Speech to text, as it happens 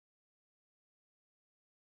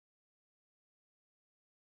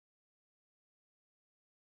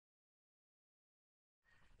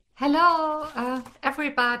Hello,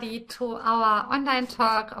 everybody, to our online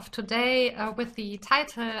talk of today with the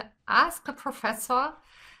title Ask a Professor.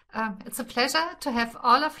 It's a pleasure to have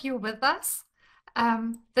all of you with us.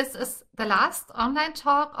 This is the last online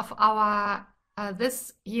talk of our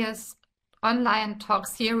this year's online talk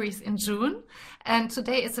series in June. And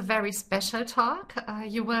today is a very special talk.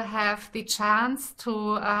 You will have the chance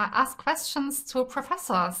to ask questions to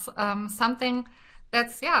professors, something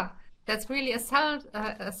that's really a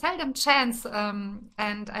seldom chance,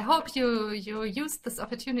 and I hope you use this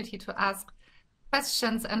opportunity to ask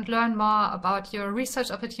questions and learn more about your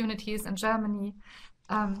research opportunities in Germany.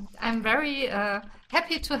 I'm very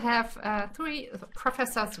happy to have three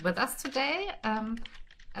professors with us today,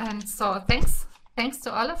 and so thanks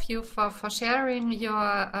to all of you for sharing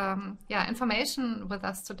your information with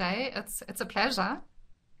us today. It's a pleasure.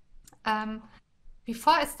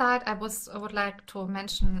 Before I start, I would like to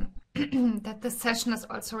mention that this session is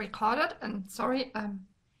also recorded, and sorry,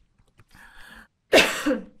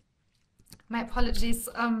 my apologies.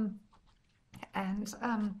 And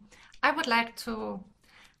I would like to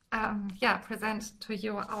present to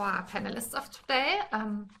you our panelists of today,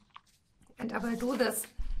 and I will do this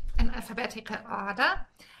in alphabetical order.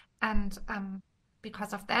 And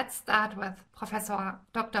because of that, start with Professor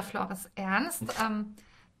Dr. Flores Ernst.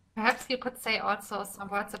 Perhaps you could say also some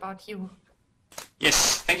words about you.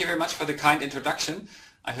 Yes, thank you very much for the kind introduction.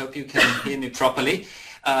 I hope you can hear me properly.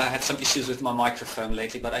 I had some issues with my microphone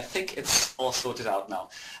lately, but I think it's all sorted out now.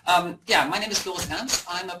 My name is Flores Ernst.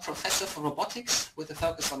 I'm a professor for robotics with a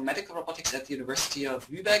focus on medical robotics at the University of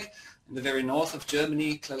Lübeck in the very north of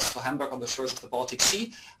Germany, close to Hamburg on the shores of the Baltic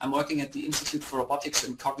Sea. I'm working at the Institute for Robotics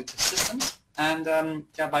and Cognitive Systems. And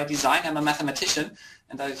by design, I'm a mathematician,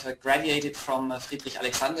 and I've graduated from Friedrich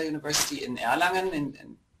Alexander University in Erlangen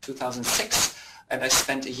in 2006. And I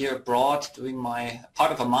spent a year abroad doing my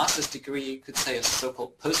part of a master's degree, you could say a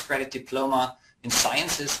so-called postgraduate diploma in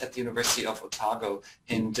sciences at the University of Otago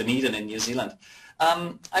in Dunedin in New Zealand.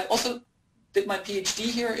 I also did my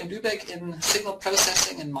PhD here in Lübeck in signal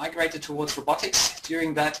processing and migrated towards robotics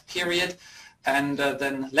during that period. And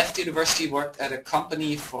then left the university, worked at a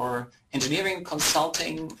company for engineering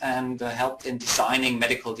consulting, and helped in designing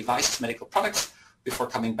medical devices, medical products, before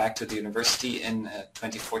coming back to the university in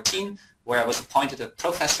 2014, where I was appointed a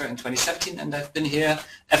professor in 2017, and I've been here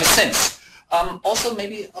ever since. Also,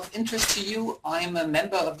 maybe of interest to you, I'm a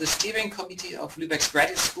member of the steering committee of Lübeck's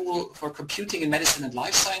Graduate School for Computing in Medicine and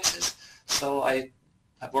Life Sciences, so I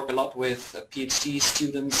work a lot with PhD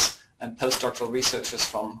students and postdoctoral researchers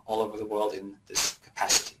from all over the world in this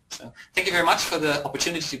capacity. So thank you very much for the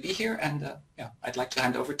opportunity to be here, and I'd like to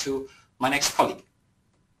hand over to my next colleague.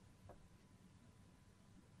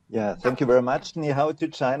 Yeah, thank you very much. Ni hao to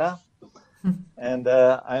China. And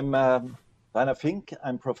I'm Rainer Fink.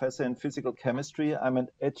 I'm professor in physical chemistry. I'm an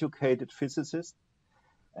educated physicist,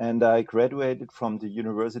 and I graduated from the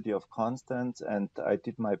University of Constance, and I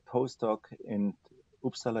did my postdoc in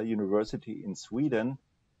Uppsala University in Sweden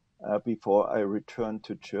before I returned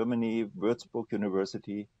to Germany, Würzburg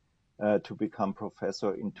University, to become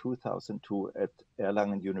professor in 2002 at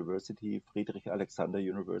Erlangen University, Friedrich Alexander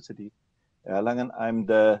University, Erlangen. I'm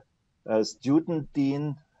the student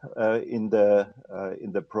dean in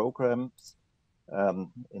the programs,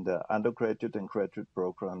 in the undergraduate and graduate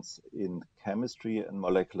programs in chemistry and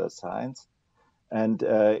molecular science. And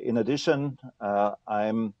in addition,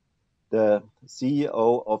 I'm the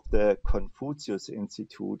CEO of the Confucius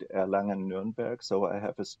Institute Erlangen-Nuremberg. So I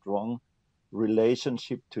have a strong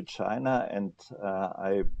relationship to China, and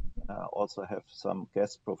I also have some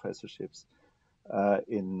guest professorships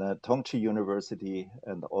in Tongji University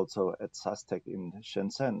and also at SASTEC in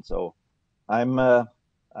Shenzhen. So I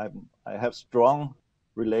have strong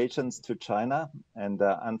relations to China, and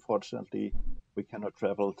unfortunately we cannot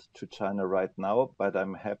travel to China right now, but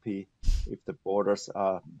I'm happy if the borders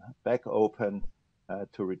are back open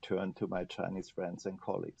to return to my Chinese friends and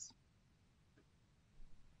colleagues.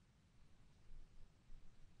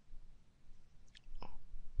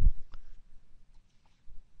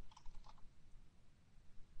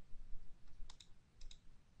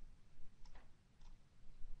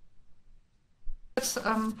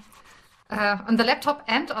 On the laptop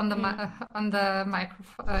and on the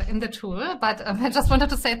microphone in the tool, but I just wanted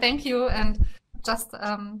to say thank you and just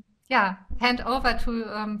hand over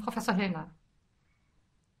to Professor Hillner.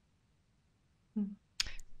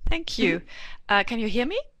 Thank you. Can you hear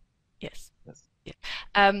me? Yes. Yeah.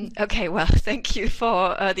 Okay, well, thank you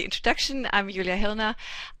for the introduction. I'm Julia Hillner.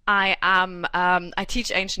 I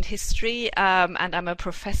teach ancient history, and I'm a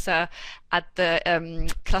professor at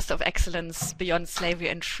the Cluster of Excellence Beyond Slavery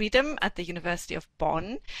and Freedom at the University of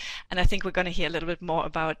Bonn. And I think we're going to hear a little bit more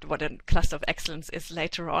about what a Cluster of Excellence is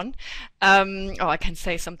later on. Or I can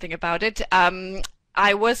say something about it.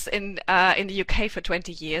 I was in the UK for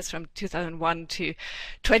 20 years, from 2001 to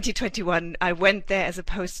 2021. I went there as a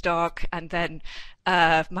postdoc, and then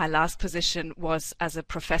my last position was as a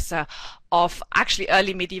professor of actually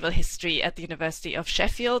early medieval history at the University of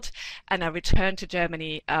Sheffield, and I returned to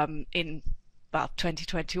Germany in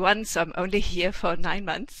 2021, so I'm only here for 9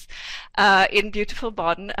 months in beautiful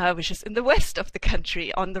Bonn, which is in the west of the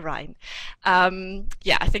country on the Rhine.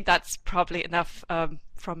 Yeah, I think that's probably enough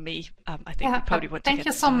from me. I think we probably want to thank get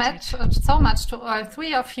you so much to all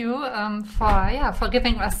three of you for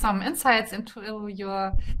giving us some insights into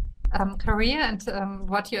your career and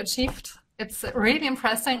what you achieved. It's really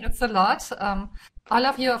impressive. It's a lot. All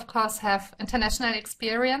of you, of course, have international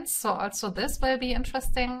experience, so also this will be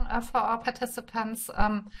interesting for our participants.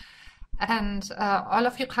 And all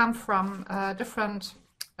of you come from different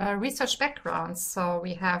research backgrounds. So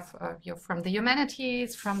we have you from the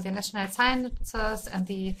humanities, from the national sciences, and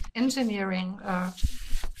the engineering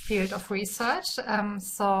field of research.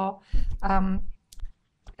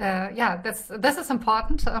 Yeah, this is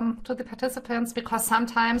important to the participants, because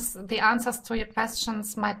sometimes the answers to your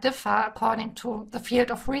questions might differ according to the field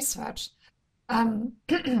of research.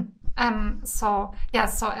 So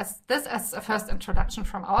as a first introduction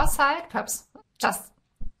from our side, perhaps just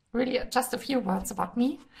a few words about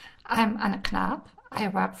me. I'm Anne Knab. I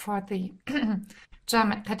work for the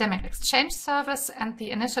German Academic Exchange Service and the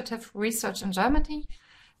initiative Research in Germany.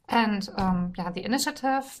 And the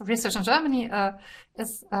initiative Research in Germany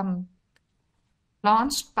is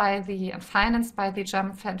launched and financed by the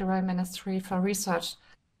German Federal Ministry for Research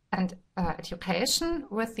and Education,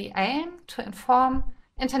 with the aim to inform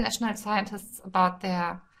international scientists about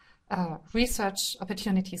their research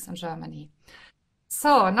opportunities in Germany.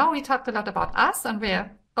 So now we talked a lot about us, and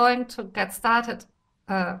we're going to get started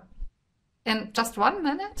in just 1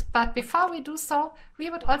 minute. But before we do so, we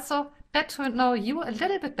would also get to know you a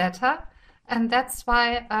little bit better. And that's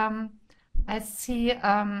why I see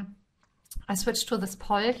I switched to this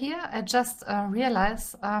poll here. I just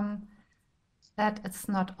realized that it's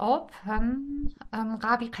not open.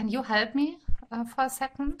 Gabi, can you help me for a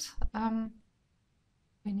second?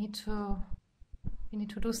 We need to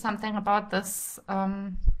do something about this.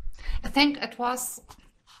 I think it was,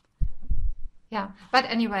 yeah. But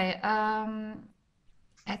anyway,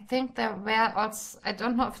 I think there were also, I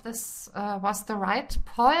don't know if this was the right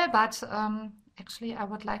poll, but actually I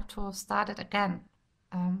would like to start it again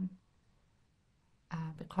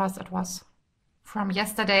because it was from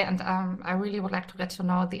yesterday, and I really would like to get to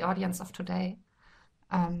know the audience of today.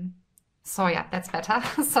 So yeah, that's better.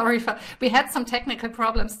 Sorry we had some technical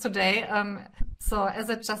problems today. So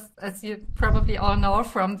as you probably all know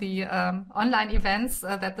from the online events,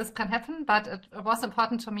 that this can happen, but it was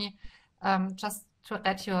important to me just to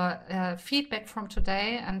get your feedback from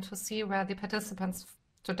today and to see where the participants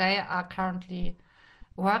today are currently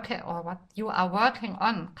working, or what you are working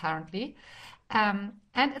on currently. And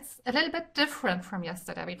it's a little bit different from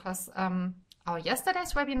yesterday, because our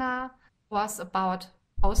yesterday's webinar was about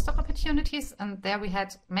postdoc opportunities, and there we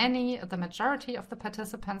had the majority of the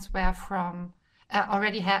participants were from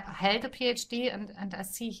already held a PhD, and I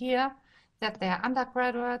see here that they are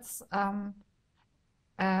undergraduates,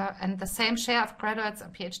 and the same share of graduates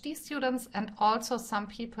and PhD students, and also some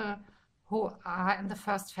people who are in the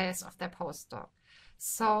first phase of their postdoc.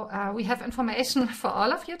 So we have information for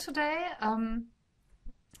all of you today,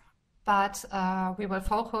 but we will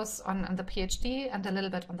focus on the PhD and a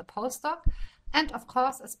little bit on the postdoc, and of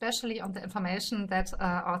course, especially on the information that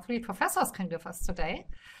our three professors can give us today.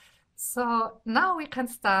 So now we can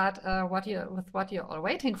start with what you're all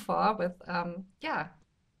waiting for, with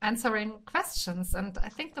answering questions. And I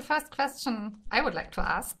think the first question I would like to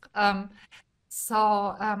ask,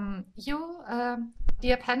 you,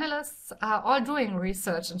 dear panelists, are all doing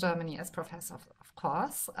research in Germany as professor, of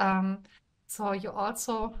course. So you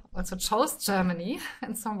also chose Germany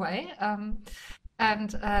in some way.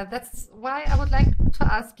 And that's why I would like to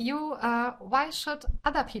ask you, why should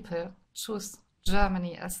other people choose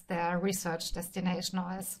Germany as their research destination,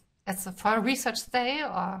 or for a research stay,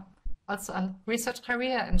 or also a research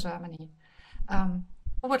career in Germany?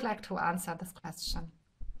 Who would like to answer this question?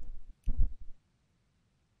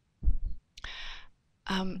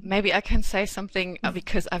 Maybe I can say something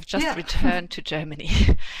because I've just returned to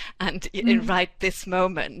Germany and in right this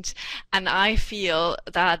moment. And I feel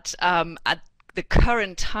that at the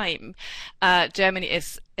current time, Germany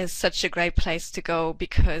is is such a great place to go,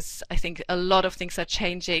 because I think a lot of things are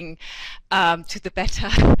changing to the better.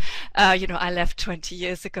 I left 20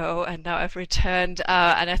 years ago and now I've returned,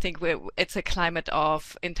 and I think it's a climate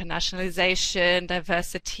of internationalization,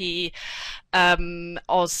 diversity,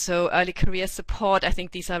 also early career support. I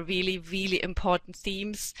think these are really, really important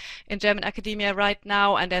themes in German academia right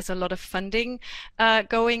now, and there's a lot of funding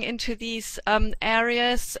going into these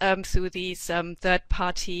areas through these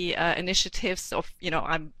third-party initiatives.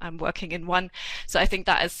 I'm working in one, so I think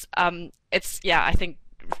that is I think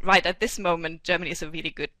right at this moment Germany is a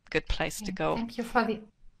really good place to go. Thank you for the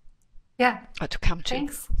or to come to.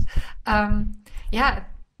 Thanks.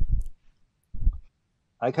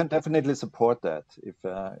 I can definitely support that if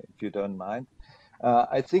you don't mind.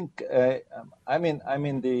 I think I'm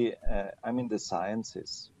in the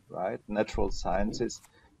sciences, right? Natural sciences,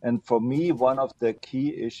 and for me, one of the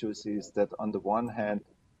key issues is that on the one hand,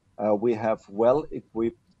 we have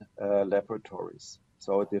well-equipped laboratories.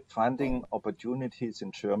 So the funding opportunities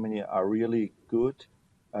in Germany are really good.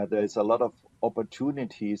 There is a lot of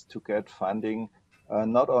opportunities to get funding,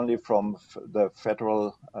 not only from the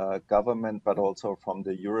federal government, but also from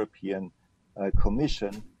the European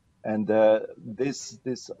Commission. And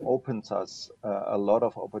this opens us a lot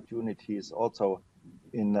of opportunities also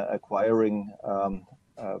in acquiring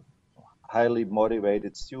highly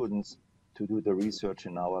motivated students to do the research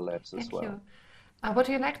in our labs as well. Thank you. Would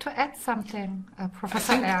you like to add something,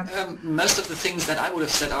 Professor Ernst? Most of the things that I would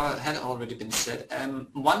have said had already been said.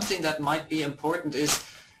 One thing that might be important is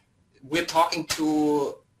we're talking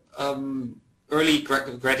to early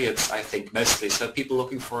graduates, I think, mostly, so people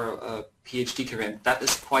looking for a PhD career. That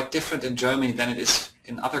is quite different in Germany than it is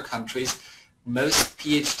in other countries. Most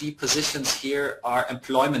PhD positions here are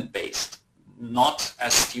employment-based, not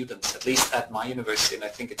as students, at least at my university, and I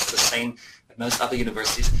think it's the same at most other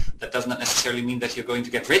universities. That does not necessarily mean that you're going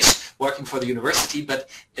to get rich working for the university, but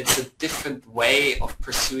it's a different way of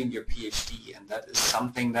pursuing your PhD, and that is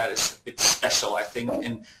something that is a bit special, I think,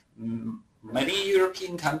 in many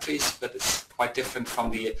European countries, but it's quite different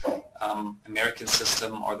from the American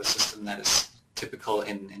system or the system that is typical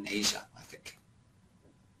in Asia, I think.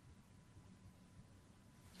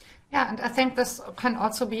 Yeah, and I think this can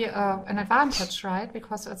also be an advantage, right?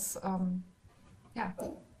 Because it's,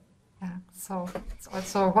 so it's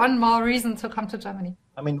also one more reason to come to Germany.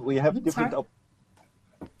 I mean, we have different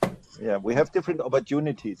different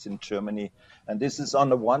opportunities in Germany, and this is on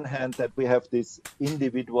the one hand that we have this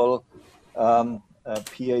individual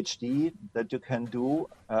PhD that you can do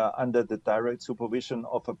under the direct supervision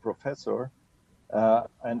of a professor,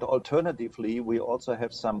 and alternatively we also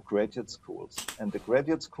have some graduate schools, and the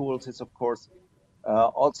graduate schools is of course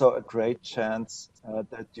also a great chance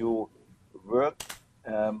that you work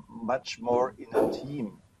much more in a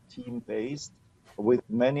team-based, with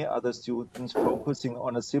many other students focusing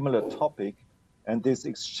on a similar topic, and this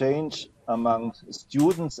exchange among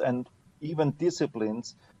students and even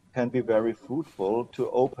disciplines can be very fruitful to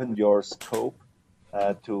open your scope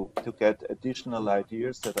to get additional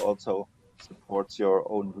ideas that also supports your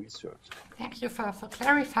own research. Thank you for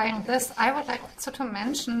clarifying this. I would like also to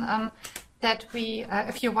mention that we,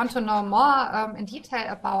 if you want to know more in detail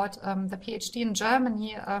about the PhD in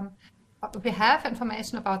Germany, we have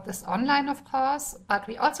information about this online, of course, but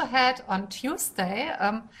we also had on Tuesday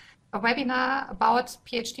a webinar about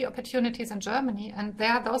PhD opportunities in Germany, and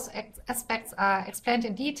there those aspects are explained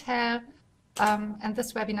in detail, and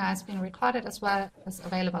this webinar has been recorded as well as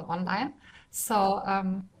available online. So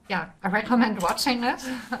I recommend watching it.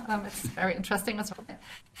 It's very interesting as well.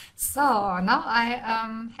 So now I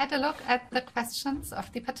had a look at the questions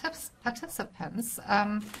of the participants,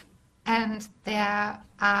 and there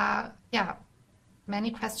are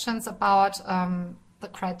many questions about the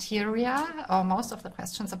criteria, or most of the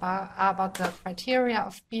questions are about the criteria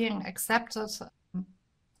of being accepted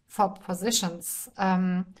for positions.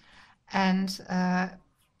 But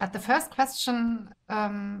the first question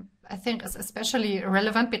I think is especially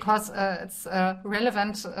relevant because it's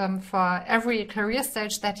relevant for every career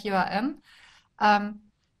stage that you are in.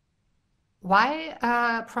 Why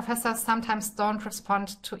professors sometimes don't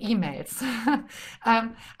respond to emails?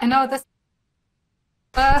 I know this.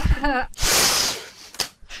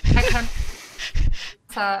 I can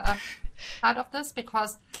part of this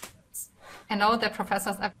because I know that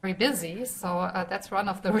professors are very busy, so that's one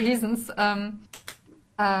of the reasons.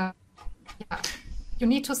 You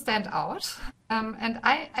need to stand out, and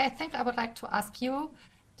I think I would like to ask you,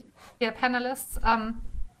 dear panelists,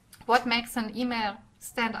 what makes an email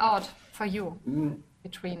stand out for you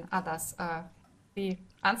between others? The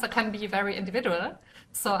answer can be very individual,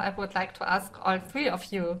 so I would like to ask all three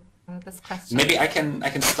of you this question. Maybe I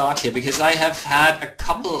can start here because I have had a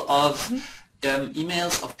couple of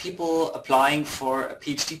emails of people applying for a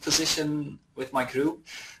PhD position with my group,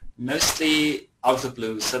 mostly out of the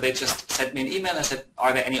blue. So they just sent me an email and said,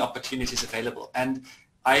 are there any opportunities available? And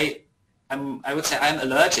I would say I'm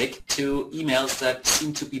allergic to emails that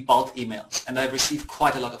seem to be bulk emails, and I've received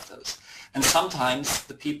quite a lot of those. And sometimes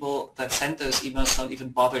the people that send those emails don't even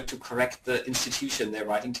bother to correct the institution they're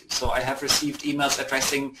writing to. So I have received emails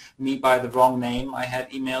addressing me by the wrong name. I had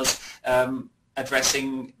emails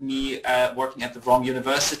addressing me working at the wrong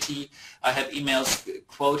university. I had emails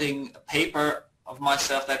quoting a paper of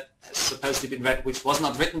myself that has supposedly been read, which was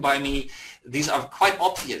not written by me. These are quite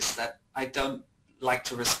obvious that I don't like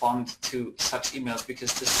to respond to such emails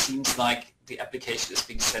because this seems like the application is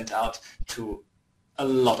being sent out to a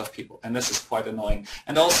lot of people, and this is quite annoying.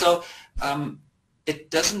 And also, it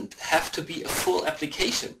doesn't have to be a full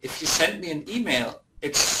application. If you send me an email,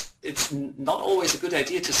 it's not always a good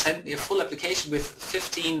idea to send me a full application with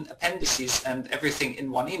 15 appendices and everything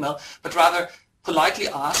in one email, but rather politely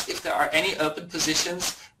ask if there are any open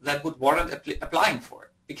positions that would warrant applying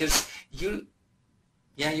for. Because you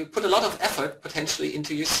put a lot of effort potentially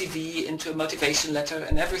into your CV, into a motivation letter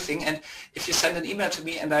and everything, and if you send an email to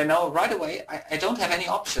me and I know right away I don't have any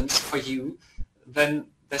options for you, then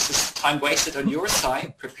this is time wasted on your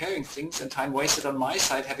side preparing things and time wasted on my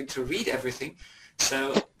side having to read everything.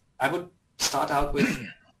 So I would start out with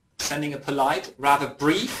sending a polite, rather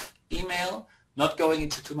brief email, not going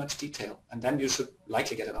into too much detail, and then you should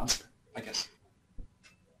likely get an answer, I guess.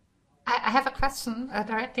 I have a question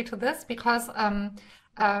directly to this because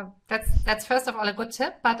that's first of all a good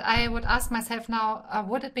tip, but I would ask myself now,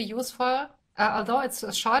 would it be useful, although it's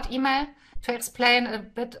a short email, to explain a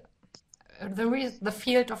bit the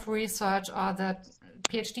field of research or the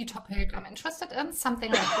PhD topic I'm interested in,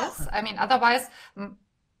 something like this? I mean, otherwise,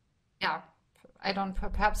 yeah, I don't,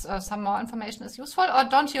 perhaps some more information is useful, or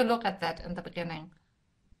don't you look at that in the beginning?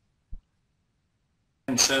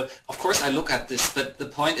 And so, of course, I look at this, but the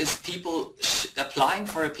point is people applying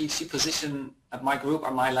for a PhD position at my group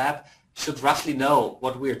or my lab should roughly know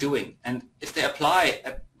what we're doing. And if they apply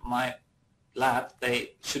at my lab,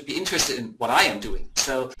 they should be interested in what I am doing,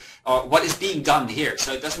 so, or what is being done here.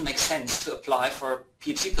 So it doesn't make sense to apply for a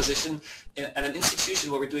PhD position at an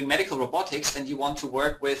institution where we're doing medical robotics and you want to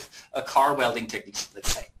work with car welding techniques,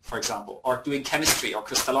 let's say, for example, or doing chemistry or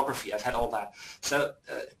crystallography. I've had all that. So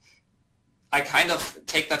I kind of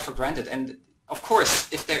take that for granted. And of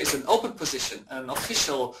course, if there is an open position, an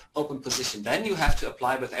official open position, then you have to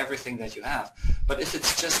apply with everything that you have. But if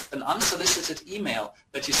it's just an unsolicited email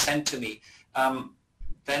that you send to me,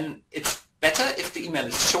 then it's better if the email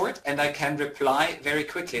is short and I can reply very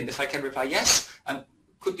quickly. And if I can reply, yes,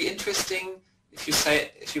 could be interesting.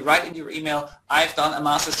 If you write in your email, I've done a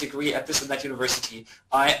master's degree at this and that university,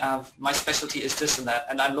 my specialty is this and that,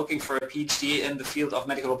 and I'm looking for a PhD in the field of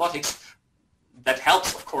medical robotics, that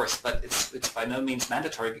helps, of course, but it's by no means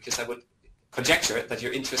mandatory, because I would conjecture that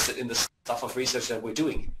you're interested in the stuff of research that we're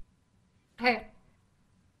doing.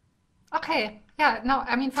 Okay. Yeah, no,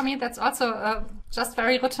 I mean, for me, that's also just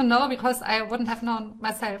very good to know, because I wouldn't have known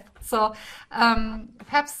myself. So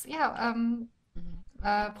perhaps, yeah,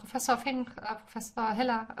 Professor Fink, Professor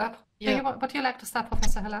Hiller, would you like to start,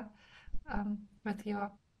 Professor Hiller, with your...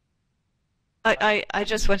 I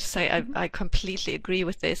just want to say I completely agree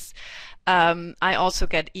with this. I also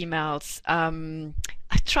get emails.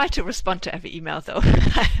 I try to respond to every email, though,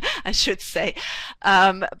 I should say.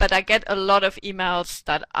 But I get a lot of emails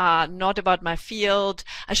that are not about my field.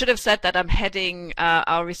 I should have said that I'm heading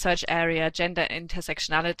our research area, gender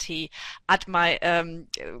intersectionality, at my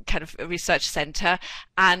kind of research center.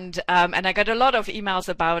 And I get a lot of emails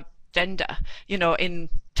about gender, in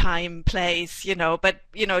time, place, but,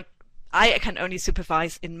 I can only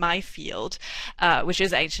supervise in my field, which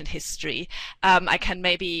is ancient history. I can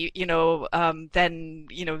maybe, then,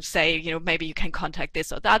 say, maybe you can contact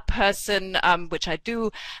this or that person, which I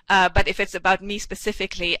do. But if it's about me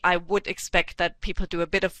specifically, I would expect that people do a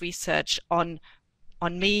bit of research on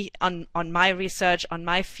me, on my research, on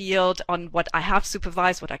my field, on what I have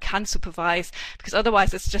supervised, what I can supervise, because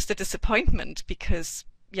otherwise it's just a disappointment, because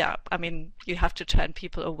yeah, I mean, you have to turn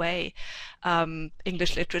people away.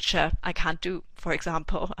 English literature, I can't do, for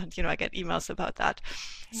example, and I get emails about that.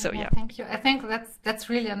 So yeah. Thank you. I think that's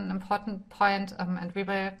really an important point, and we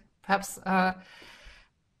will perhaps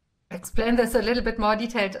explain this a little bit more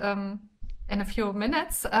detailed in a few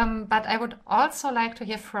minutes. But I would also like to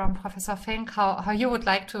hear from Professor Fink how you would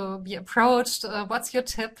like to be approached. What's your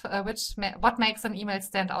tip? What makes an email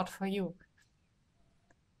stand out for you?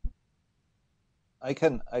 I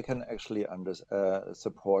can actually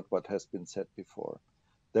support what has been said before.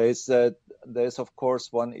 There's of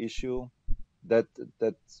course one issue that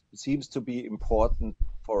seems to be important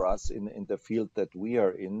for us in the field that we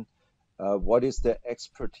are in. What is the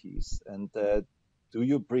expertise, and do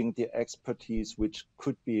you bring the expertise which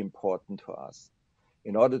could be important to us?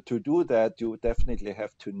 In order to do that, you definitely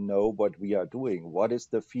have to know what we are doing. What is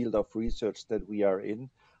the field of research that we are in?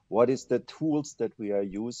 What is the tools that we are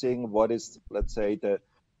using? What is, let's say, the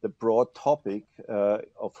broad topic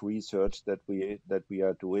of research that we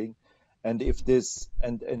are doing? And if this,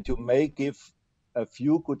 and you may give a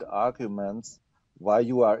few good arguments why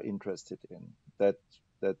you are interested in that.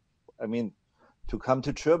 I mean, to come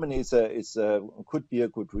to Germany could be a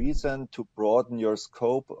good reason. To broaden your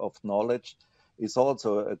scope of knowledge is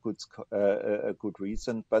also a good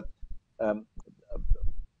reason. But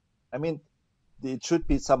I mean, it should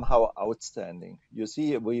be somehow outstanding. You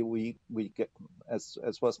see, we get, as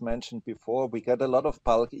was mentioned before, we get a lot of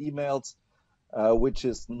bulk emails, which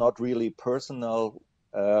is not really personal,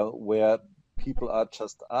 where people are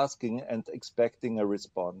just asking and expecting a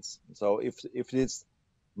response. So if it's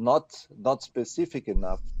not specific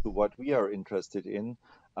enough to what we are interested in,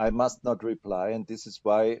 I must not reply, and this is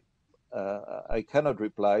why I cannot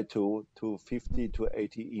reply to 50 to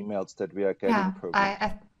 80 emails that we are getting per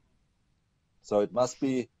week. So it must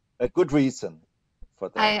be a good reason for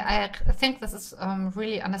that. I think this is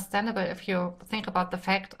really understandable if you think about the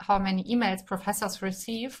fact how many emails professors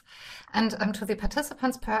receive, and to the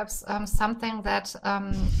participants perhaps something that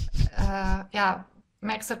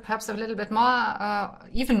makes it perhaps a little bit more,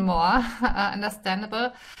 even more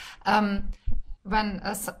understandable.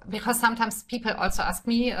 Because sometimes people also ask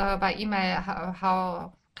me by email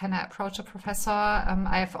how can I approach a professor?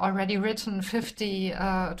 I've already written 50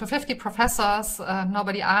 professors,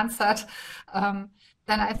 nobody answered.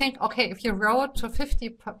 Then I think, okay, if you wrote to 50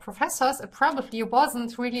 professors, it probably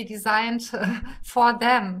wasn't really designed for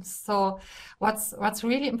them. So what's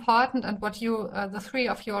really important, and what the three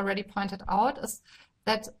of you already pointed out, is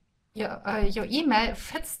that your email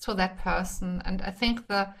fits to that person. And I think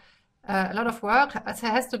a lot of work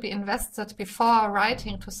has to be invested before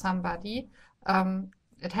writing to somebody.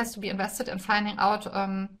 It has to be invested in finding out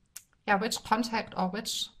which contact or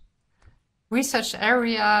which research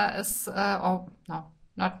area is, or no,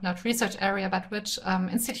 not research area, but which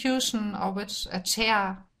institution or which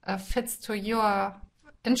chair fits to your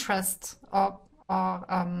interest or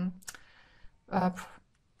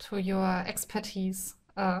to your expertise.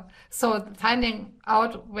 So finding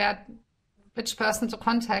out which person to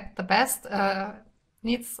contact the best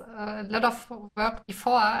needs a lot of work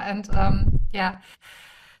before, and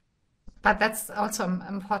but that's also an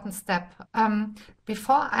important step.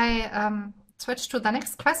 Before I switch to the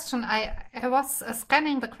next question, I was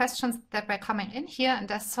scanning the questions that were coming in here,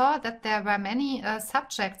 and I saw that there were many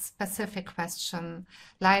subject-specific questions,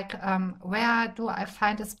 like where do I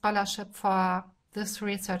find a scholarship for this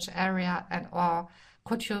research area, or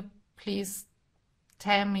could you please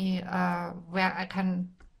tell me where I can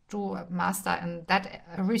do a master in that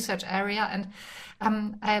research area?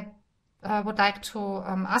 And I would like to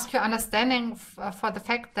ask your understanding for the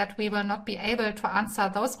fact that we will not be able to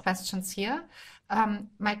answer those questions here.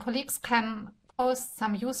 My colleagues can post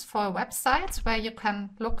some useful websites where you can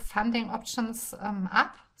look funding options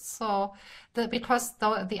up. So because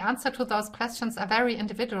the answer to those questions are very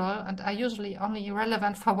individual and are usually only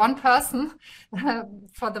relevant for one person,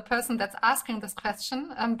 for the person that's asking this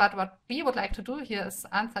question. But what we would like to do here is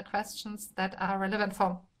answer questions that are relevant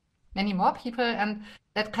for many more people and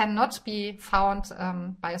that cannot be found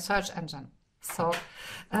by a search engine. So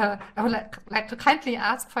I would like to kindly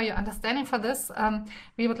ask for your understanding for this.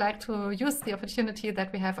 We would like to use the opportunity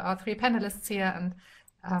that we have our three panelists here, and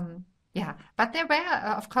but there were,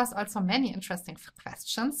 of course, also many interesting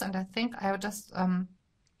questions, and I think I will just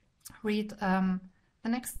read the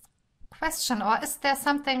next question. Or is there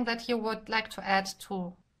something that you would like to add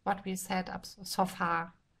to what we said up so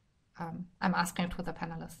far? I'm asking to the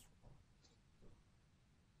panelists.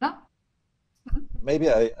 No? Maybe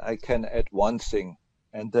I can add one thing,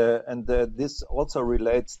 and this also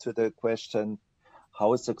relates to the question: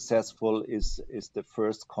 how successful is the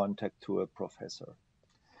first contact to a professor?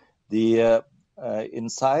 In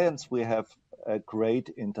science, we have a great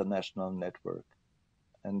international network,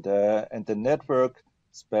 and the network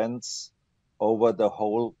spans over the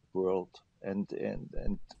whole world. And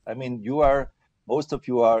I mean, most of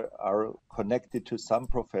you are connected to some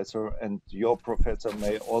professor, and your professor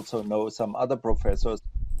may also know some other professors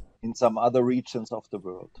in some other regions of the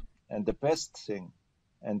world. And the best thing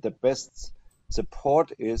and the best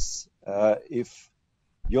support is if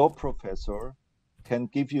your professor can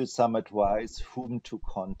give you some advice whom to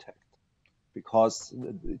contact, because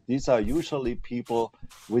these are usually people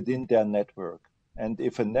within their network. And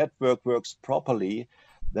if a network works properly,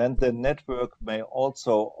 then the network may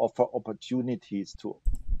also offer opportunities to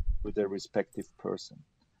the respective person.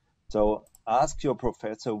 So ask your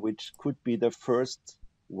professor which could be the first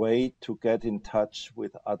way to get in touch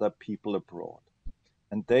with other people abroad.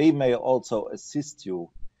 And they may also assist you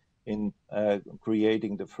in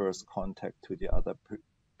creating the first contact to the other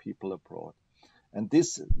people abroad. And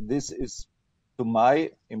this is, to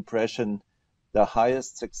my impression, the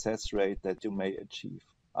highest success rate that you may achieve.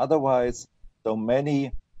 Otherwise, so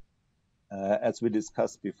many, as we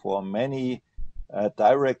discussed before, many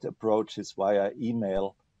direct approaches via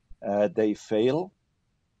email, they fail,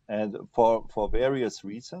 and for various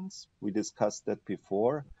reasons. We discussed that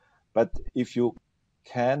before. But if you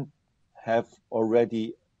can have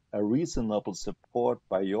already a reasonable support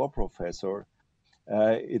by your professor,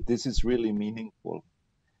 this is really meaningful.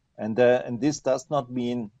 And this does not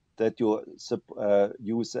mean that you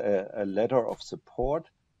use a letter of support.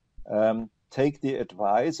 Take the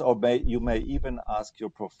advice, or you may even ask your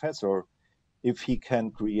professor if he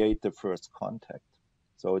can create the first contact.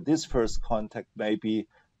 So this first contact may be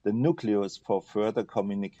the nucleus for further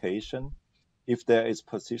communication. If there is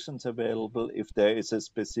positions available, if there is a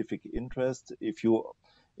specific interest, if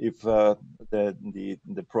the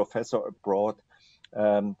professor abroad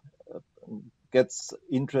gets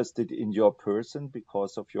interested in your person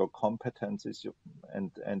because of your competencies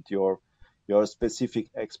and your specific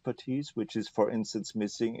expertise, which is, for instance,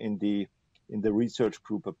 missing in the research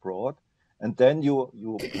group abroad, and then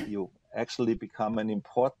you actually become an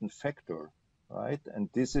important factor, right? And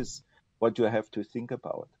this is what you have to think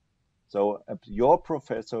about. So your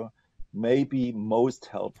professor may be most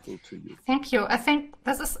helpful to you. Thank you. I think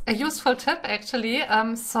this is a useful tip, actually.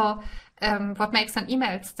 What makes an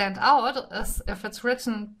email stand out is if it's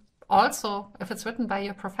written by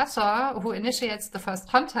your professor who initiates the first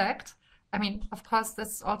contact. I mean, of course,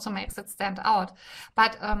 this also makes it stand out.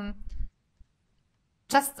 But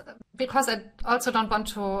just because I also don't want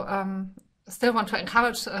to, still want to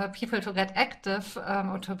encourage people to get active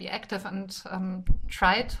or to be active and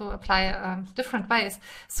try to apply different ways.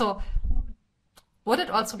 So would it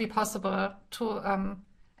also be possible to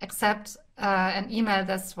accept an email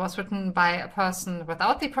that was written by a person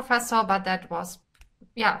without the professor, but that was,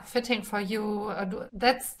 fitting for you?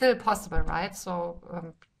 That's still possible, right? So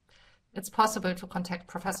it's possible to contact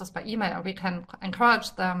professors by email, or we can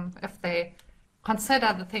encourage them if they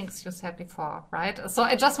consider the things you said before, right? So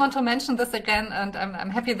I just want to mention this again, and I'm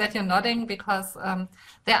happy that you're nodding, because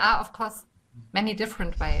there are, of course, many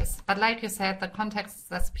different ways. But like you said, the contexts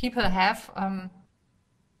that people have,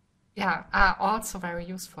 are also very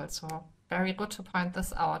useful. So very good to point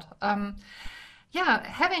this out.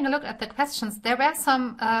 Having a look at the questions, there were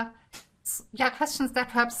some questions that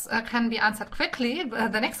perhaps can be answered quickly,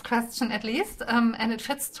 the next question at least, and it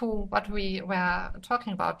fits to what we were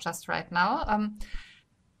talking about just right now,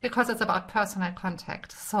 because it's about personal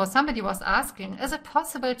contact. So somebody was asking, is it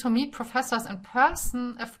possible to meet professors in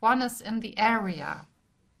person if one is in the area?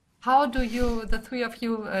 How do you, the three of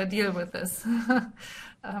you, deal with this?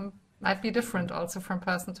 Might be different also from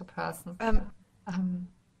person to person.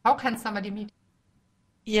 How can somebody meet?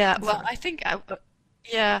 Yeah, well, I think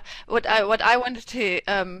what I wanted to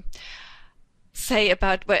say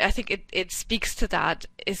about, well, I think it speaks to that,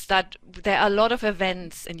 is that there are a lot of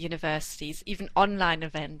events in universities, even online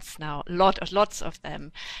events now, lots of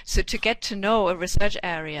them. So to get to know a research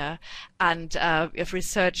area and a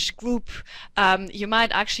research group, you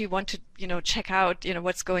might actually want to check out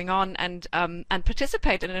what's going on and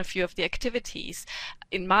participate in a few of the activities.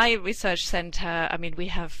 In my research center, I mean, we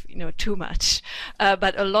have too much,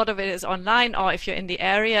 but a lot of it is online, or if you're in the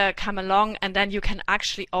area, come along, and then you can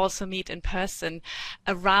actually also meet in person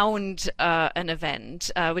around an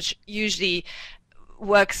event, which usually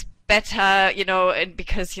works better, and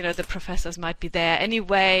because the professors might be there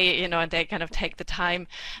anyway, and they kind of take the time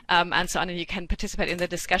and so on, and you can participate in the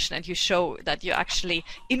discussion, and you show that you're actually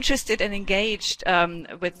interested and engaged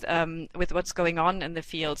with what's going on in the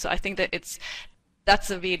field. So I think that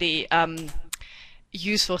that's a really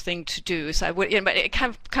useful thing to do. So I would, but it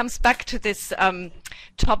kind of comes back to this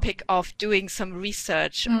topic of doing some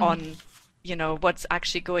research on what's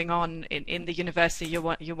actually going on in the university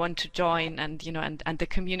you want to join, and and the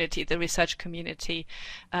community, the research community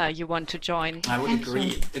you want to join. I would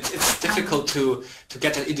agree. It's difficult to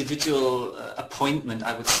get an individual appointment,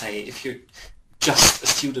 I would say, if you're just a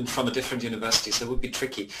student from a different university, so it would be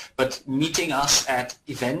tricky. But meeting us at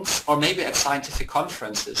events or maybe at scientific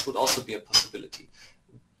conferences would also be a possibility.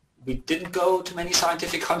 we didn't go to many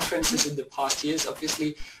scientific conferences in the past years,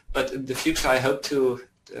 obviously, but in the future I hope to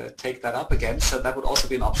take that up again. So that would also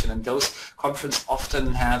be an option. And those conferences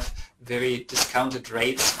often have very discounted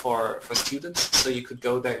rates for students. So you could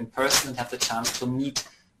go there in person and have the chance to meet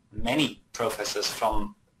many professors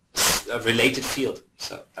from a related field.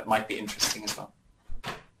 So that might be interesting as well.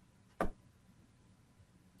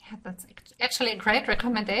 Yeah, that's actually a great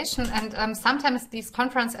recommendation. And sometimes these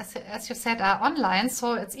conferences, as you said, are online,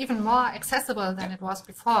 so it's even more accessible than it was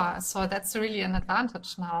before. So that's really an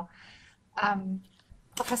advantage now.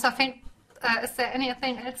 Professor Fink, is there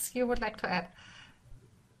anything else you would like to add?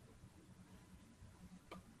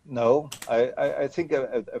 No, I think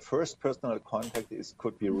a first personal contact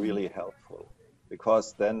could be really helpful,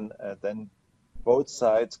 because then both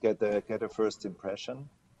sides get a first impression,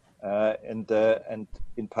 and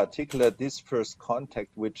in particular this first contact,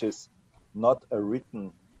 which is not a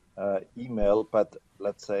written email, but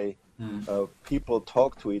let's say people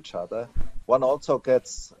talk to each other. One also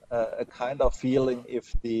gets a kind of feeling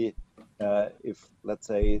if let's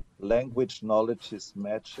say language knowledge is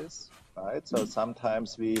matches, right? So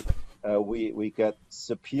sometimes we get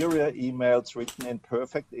superior emails written in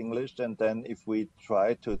perfect English, and then if we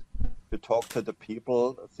try to talk to the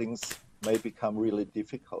people, things may become really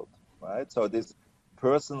difficult, right? So this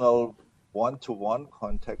personal one-to-one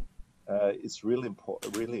contact is really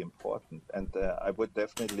important, and I would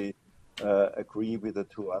definitely agree with the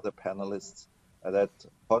two other panelists that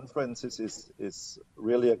conferences is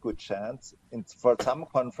really a good chance. And for some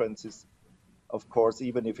conferences, of course,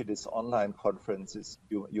 even if it is online conferences,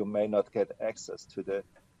 you may not get access to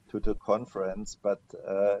the conference. But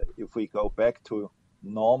if we go back to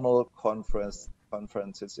normal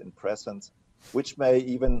conferences in presence, which may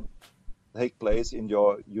even take place in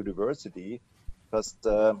your university, just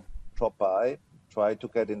drop by, try to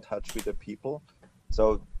get in touch with the people.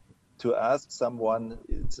 So to ask someone,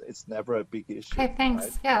 it's never a big issue. Okay, thanks.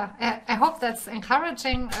 Right? Yeah, I hope that's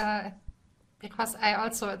encouraging, because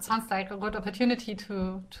it sounds like a good opportunity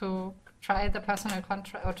to try the personal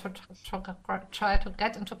contact, or to try to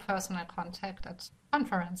get into personal contact at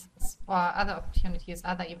conferences or other opportunities,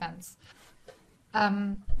 other events.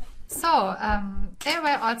 There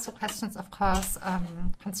were also questions, of course,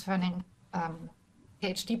 concerning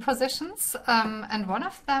PhD positions, and one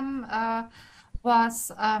of them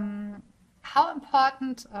was how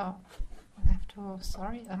important. Oh, I have to.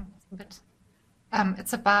 Sorry, a bit.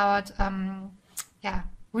 It's about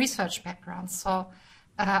research backgrounds. So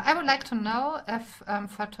I would like to know if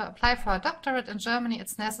to apply for a doctorate in Germany,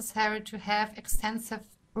 it's necessary to have extensive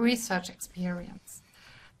research experience.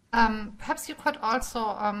 Perhaps you could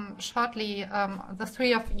also shortly, the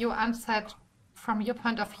three of you, answered from your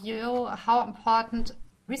point of view how important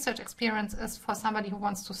research experience is for somebody who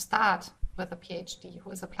wants to start with a PhD, who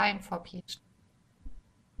is applying for a PhD.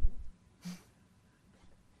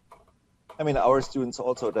 I mean, our students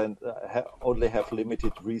also then only have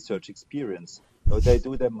limited research experience. So they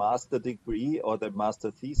do their master degree or their master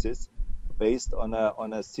thesis based on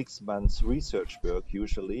a 6 months research work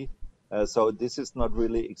usually. So this is not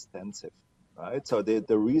really extensive, right? So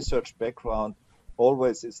the research background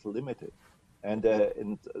always is limited.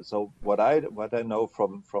 And so what I know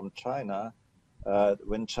from China,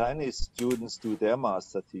 when Chinese students do their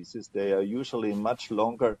master thesis, they are usually much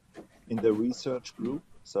longer in the research group.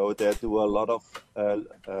 So they do a lot of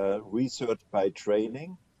research by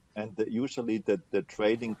training, and usually the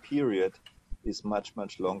training period is much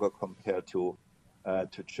longer compared to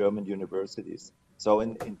German universities. So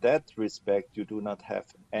in that respect, you do not have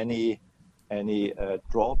any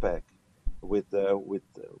drawback with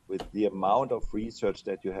the amount of research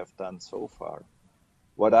that you have done so far.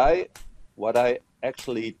 What I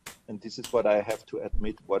actually, and this is what I have to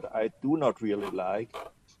admit, what I do not really like,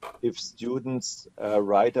 if students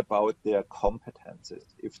write about their competences,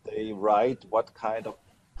 if they write what kind of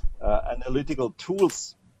analytical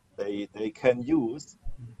tools they can use,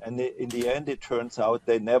 and in the end it turns out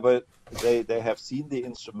they have seen the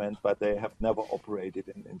instrument, but they have never operated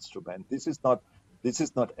an instrument. This is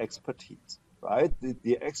not expertise, right?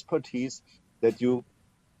 The expertise that you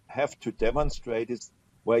have to demonstrate is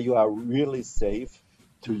where you are really safe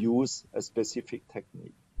to use a specific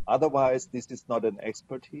technique. Otherwise, this is not an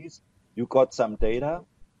expertise. You got some data.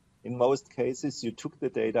 In most cases, you took the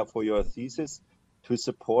data for your thesis to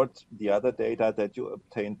support the other data that you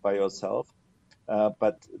obtained by yourself.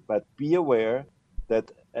 But be aware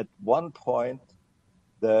that at one point,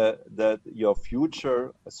 your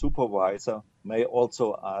future supervisor may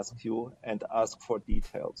also ask you and ask for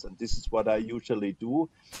details. And this is what I usually do.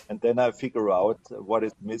 And then I figure out what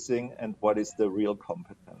is missing and what is the real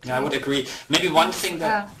competence. Yeah, I would agree. Maybe one thing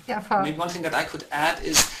that I could add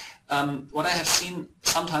is what I have seen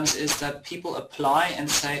sometimes is that people apply and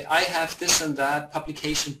say, I have this and that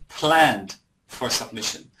publication planned for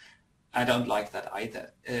submission. I don't like that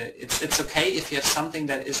either. It's okay if you have something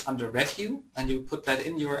that is under review and you put that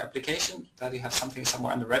in your application, that you have something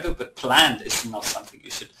somewhere under review, but planned is not something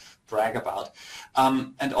you should brag about.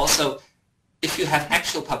 And also, if you have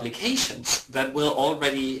actual publications that will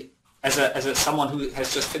already, as someone who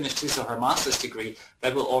has just finished his or her master's degree,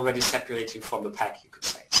 that will already separate you from the pack, you could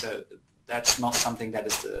say. So that's not something that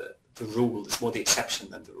is the rule. It's more the exception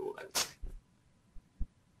than the rule, I would say.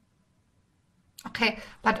 Okay,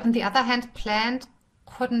 but on the other hand, planned,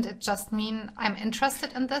 couldn't it just mean I'm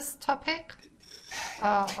interested in this topic?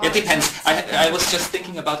 It depends. I was just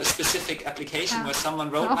thinking about a specific application where someone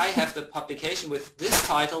wrote, I have the publication with this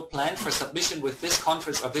title planned for submission with this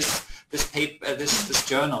conference or this paper, this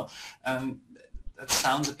journal. That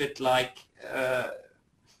sounds a bit like, a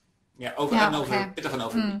bit of an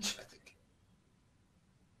overreach, I think.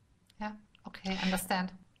 Yeah, okay,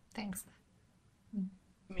 understand. Thanks.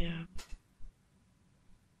 Yeah.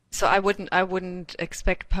 So I wouldn't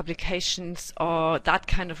expect publications or that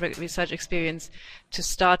kind of research experience to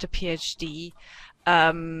start a PhD.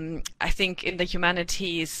 I think in the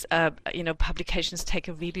humanities, publications take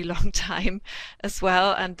a really long time as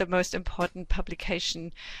well. And the most important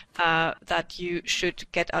publication that you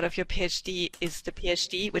should get out of your PhD is the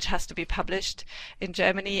PhD, which has to be published in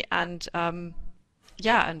Germany. And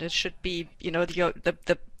and it should be,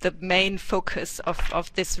 the main focus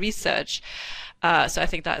of this research. So I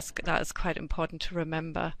think that is quite important to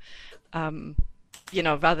remember.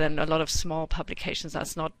 Rather than a lot of small publications,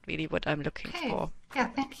 that's not really what I'm looking for. Yeah,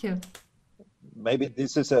 thank you. Maybe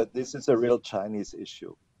this is a real Chinese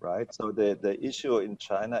issue, right? So the issue in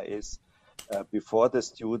China is before the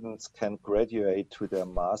students can graduate to their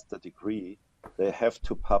master degree, they have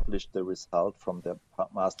to publish the result from their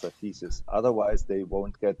master thesis. Otherwise, they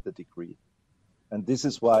won't get the degree. And this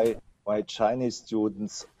is why Chinese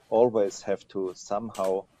students always have to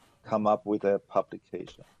somehow come up with a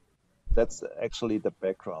publication. That's actually the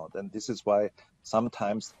background. And this is why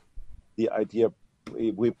sometimes the idea,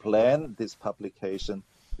 we plan this publication,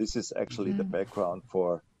 this is actually the background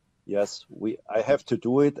for, yes, I have to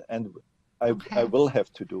do it, and I will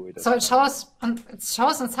have to do it. So it shows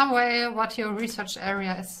in some way what your research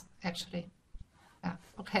area is actually. Yeah.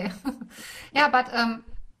 Okay. Yeah, but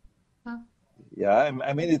yeah,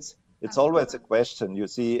 I mean it's always a question. You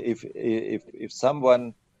see, if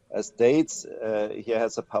someone states he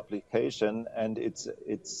has a publication and it's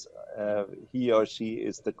he or she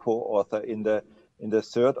is the co-author in the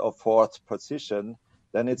third or fourth position,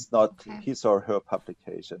 then it's not his or her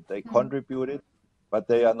publication. They contributed, but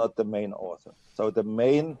they are not the main author. So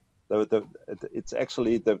it's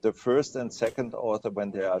actually the first and second author,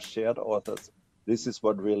 when they are shared authors. This is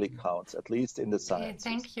what really counts, at least in the science.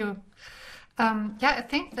 Thank you. Yeah, I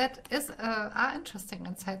think that are interesting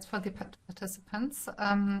insights for the participants.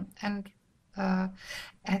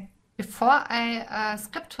 Before I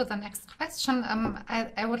skip to the next question,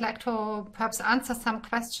 I would like to perhaps answer some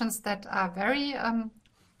questions that are very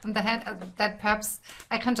in the head that perhaps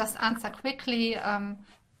I can just answer quickly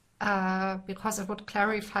because it would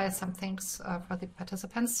clarify some things for the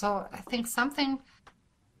participants. So I think something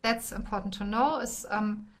that's important to know is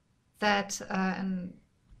that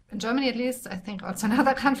in Germany, at least, I think also in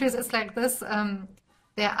other countries it's like this,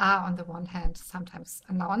 there are on the one hand sometimes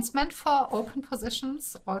announcement for open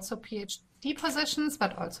positions, also PhD positions,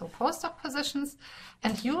 but also postdoc positions.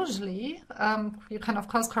 And usually, you can of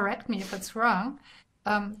course correct me if it's wrong,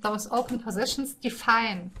 those open positions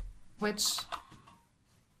define which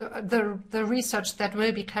the research that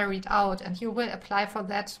will be carried out, and you will apply for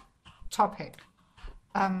that topic.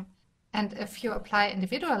 And if you apply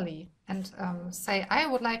individually and say, I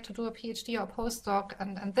would like to do a PhD or postdoc,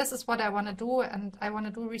 and this is what I want to do, and I want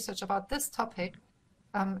to do research about this topic,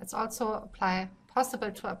 it's also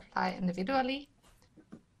possible to apply individually.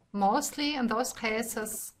 Mostly in those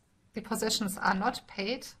cases, the positions are not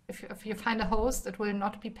paid. If you find a host, it will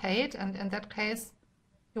not be paid, and in that case,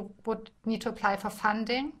 you would need to apply for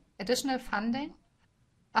funding, additional funding.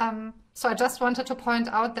 So I just wanted to point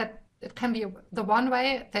out that it can be the one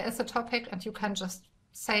way. There is a topic, and you can just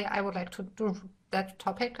say, I would like to do that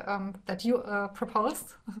topic that you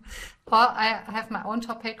proposed, or I have my own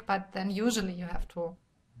topic, but then usually you have to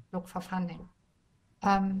look for funding.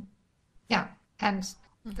 Yeah, and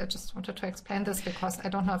I just wanted to explain this because I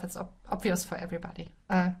don't know if it's obvious for everybody.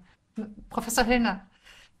 Professor Hillner,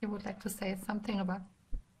 you would like to say something about?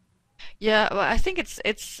 Yeah, well, I think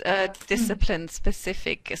it's discipline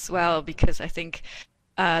specific as well, because I think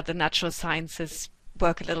the natural sciences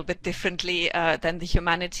work a little bit differently than the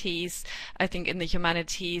humanities. I think in the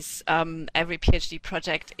humanities, every PhD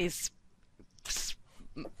project is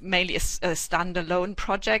mainly a standalone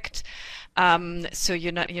project. So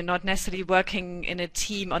you're not necessarily working in a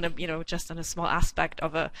team on a just on a small aspect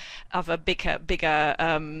of a bigger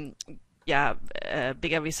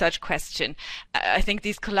research question. I think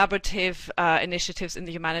these collaborative initiatives in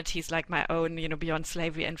the humanities, like my own, Beyond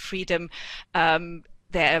Slavery and Freedom,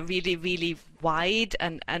 they're really, really wide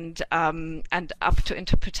and up to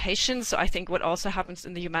interpretation. So I think what also happens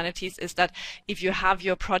in the humanities is that if you have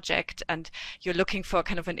your project and you're looking for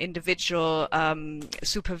kind of an individual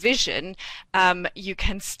supervision, you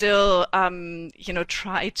can still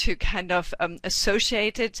try to kind of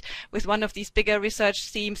associate it with one of these bigger research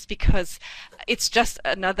themes, because it's just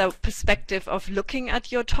another perspective of looking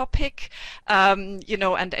at your topic, and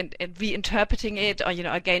reinterpreting it,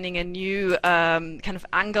 or gaining a new kind of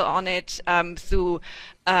angle on it, through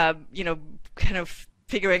kind of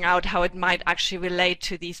figuring out how it might actually relate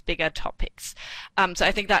to these bigger topics. So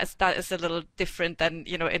I think that is a little different than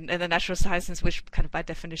in the natural sciences, which kind of by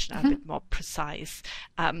definition are a bit more precise.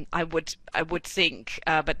 I would think,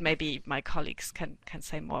 but maybe my colleagues can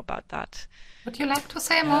say more about that. Would you like to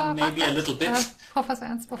say more about maybe that? A little bit. Professor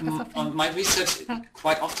Ernst, Professor Fink? My research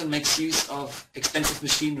quite often makes use of expensive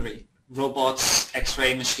machinery. Robots,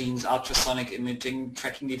 X-ray machines, ultrasonic imaging,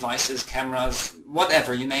 tracking devices, cameras,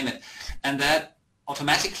 whatever, you name it. And that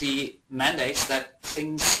automatically mandates that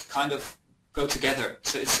things kind of go together.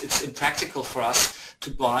 So it's impractical for us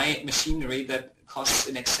to buy machinery that costs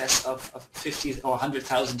in excess of 50 or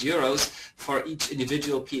 100,000 euros for each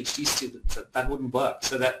individual PhD student. That wouldn't work.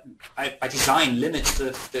 So that by design limits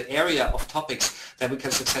the area of topics that we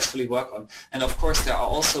can successfully work on. And of course there are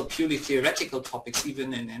also purely theoretical topics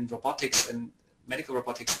even in robotics and medical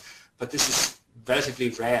robotics, but this is relatively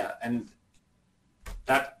rare. And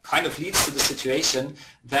that kind of leads to the situation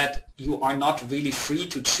that you are not really free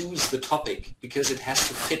to choose the topic, because it has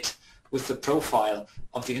to fit with the profile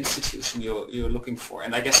of the institution you're looking for.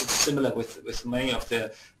 And I guess it's similar with many of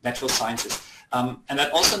the natural sciences. And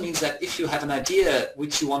that also means that if you have an idea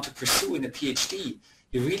which you want to pursue in a PhD,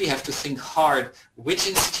 you really have to think hard which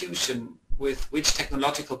institution with which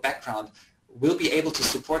technological background will be able to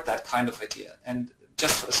support that kind of idea. And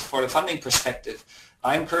just for a funding perspective,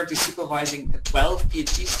 I'm currently supervising 12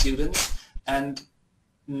 PhD students, and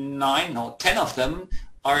 10 of them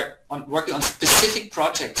are working on specific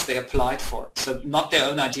projects they applied for, so not their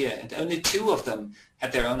own idea, and only 2 of them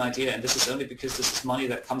had their own idea, and this is only because this is money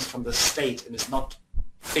that comes from the state and is not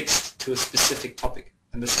fixed to a specific topic.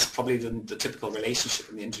 And this is probably the typical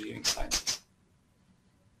relationship in the engineering sciences.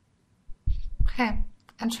 Okay,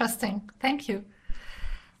 interesting. Thank you.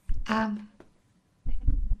 I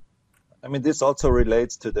mean, this also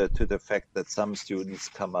relates to the fact that some students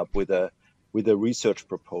come up with a research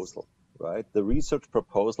proposal. Right, the research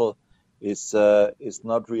proposal is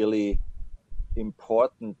not really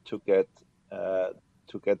important to get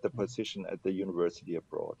the position at the university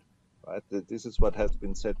abroad. Right, this is what has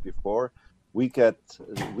been said before. We get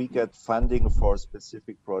funding for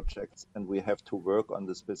specific projects, and we have to work on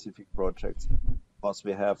the specific projects because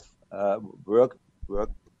we have some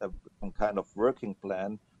kind of working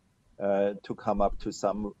plan to come up to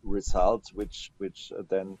some results, which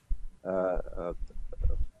then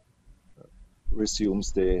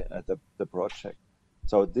resumes the project.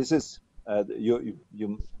 So this is you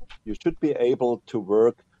should be able to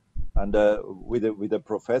work with the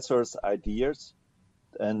professor's ideas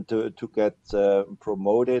and to get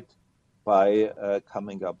promoted by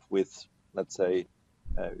coming up with, let's say,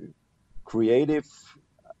 creative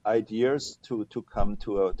ideas to come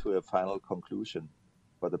to a final conclusion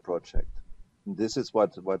for the project. This is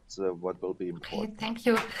what will be important. Okay, thank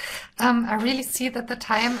you. I really see that the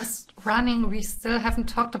time is running. We still haven't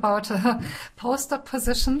talked about postdoc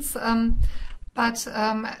positions, but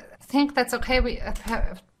I think that's okay. We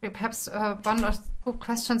perhaps 1 or 2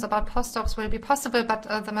 questions about postdocs will be possible, but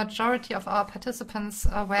the majority of our participants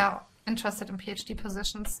were interested in PhD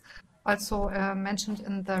positions, also mentioned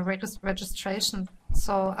in the registration.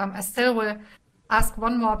 So I still will ask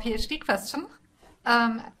 1 more PhD question.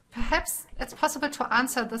 Perhaps it's possible to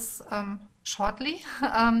answer this shortly,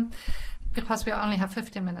 because we only have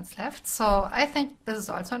 15 minutes left. So I think this is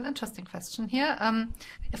also an interesting question here.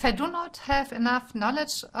 If I do not have enough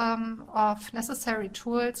knowledge of necessary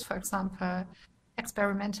tools, for example,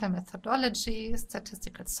 experimental methodology,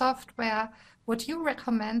 statistical software. Would you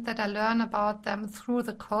recommend that I learn about them through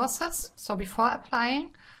the courses, so before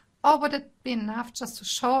applying? Or would it be enough just to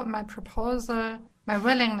show in my proposal my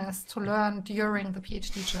willingness to learn during the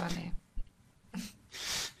PhD journey?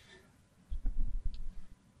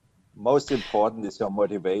 Most important is your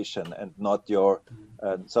motivation and not your,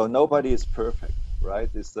 so nobody is perfect, right?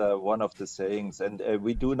 It's one of the sayings, and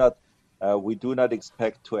we do not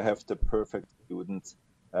expect to have the perfect students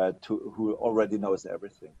who already knows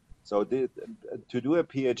everything. So to do a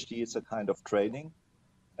PhD is a kind of training,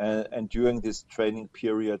 and during this training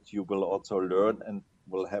period, you will also learn and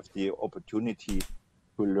will have the opportunity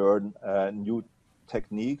to learn new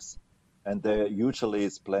techniques. And there usually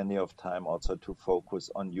is plenty of time also to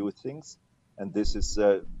focus on new things. And this is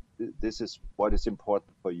what is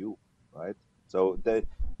important for you, right? So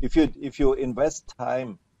if you invest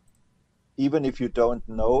time, even if you don't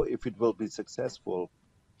know if it will be successful,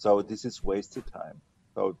 so this is wasted time.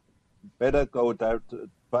 So better go there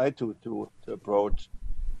try to approach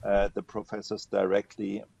the professors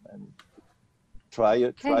directly and try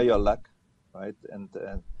your luck, right?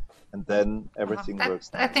 And then everything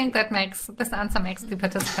works out. I think this answer makes the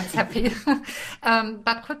participants happy.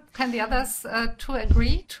 But can the others too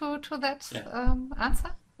agree to that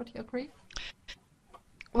answer? Would you agree?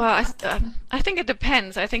 Well, I think it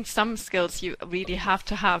depends. I think some skills you really have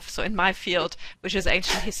to have. So in my field, which is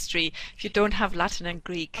ancient history, if you don't have Latin and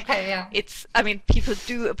Greek, I mean, people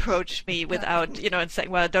do approach me without, and saying,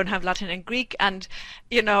 well, I don't have Latin and Greek. And,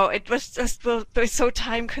 it was just, so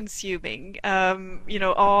time consuming,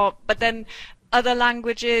 but then other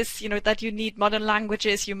languages, that you need modern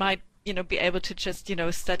languages, you might be able to just,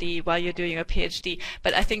 study while you're doing a PhD.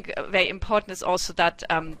 But I think very important is also that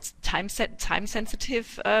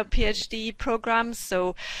time-sensitive PhD programs.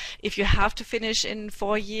 So if you have to finish in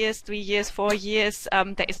 4 years, 3 years, 4 years,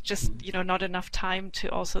 there is just, not enough time to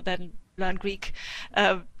also then learn Greek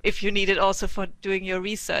if you need it also for doing your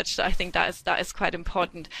research. So I think that is quite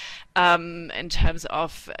important in terms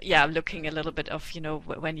of looking a little bit of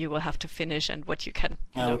when you will have to finish and what you can.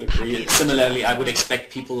 I would agree. Similarly, I would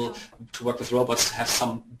expect people to work with robots to have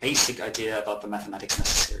some basic idea about the mathematics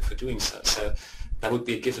necessary for doing so. So that would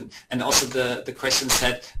be a given. And also the question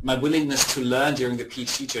said, my willingness to learn during the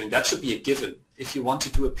PhD journey, that should be a given. If you want to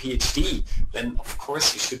do a PhD, then of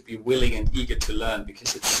course you should be willing and eager to learn,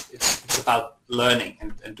 because it's about learning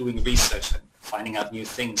and doing research and finding out new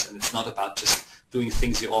things, and it's not about just doing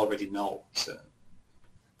things you already know. So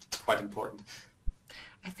it's quite important.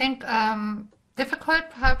 I think difficult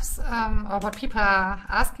perhaps, or what people are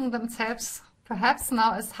asking themselves perhaps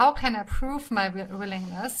now is, how can I prove my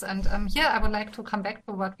willingness? And here I would like to come back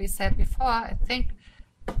to what we said before. I think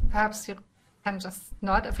perhaps you can just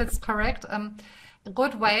nod if it's correct. A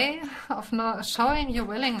good way of showing your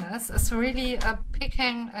willingness is really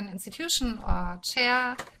picking an institution or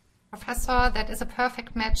chair, professor that is a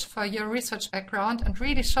perfect match for your research background, and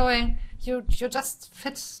really showing you just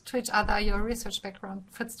fit to each other, your research background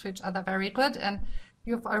fits to each other very good, and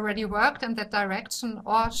you've already worked in that direction,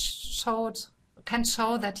 or can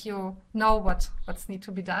show that you know what needs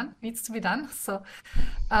to be done. So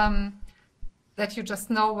that you just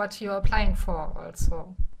know what you're applying for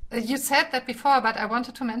also. You said that before, but I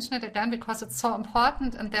wanted to mention it again because it's so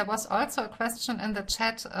important. And there was also a question in the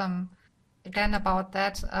chat again about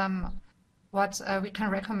that, what we can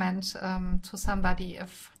recommend to somebody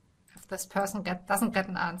if this person doesn't get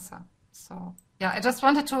an answer. So yeah, I just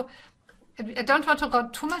wanted to, I don't want to go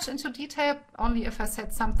too much into detail, only if I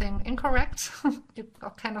said something incorrect. You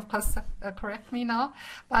can of course correct me now,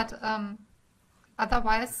 but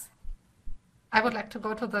otherwise I would like to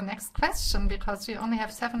go to the next question because we only have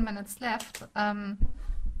 7 minutes left.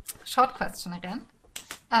 Short question again.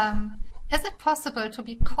 Is it possible to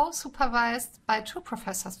be co-supervised by 2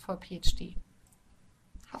 professors for a PhD?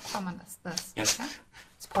 How common is this? Yes. Okay?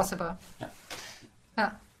 It's possible.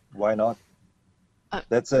 Yeah. Why not?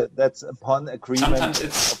 That's upon agreement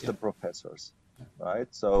of the professors, right?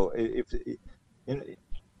 So if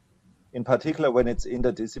in particular when it's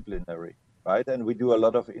interdisciplinary, right? And we do a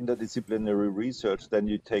lot of interdisciplinary research, then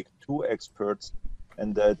you take 2 experts,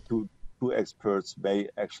 and the two experts may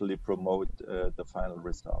actually promote the final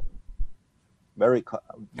result.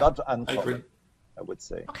 Not uncommon, I would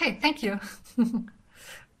say. Okay, thank you.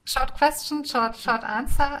 Short question, short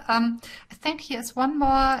answer. I think here's one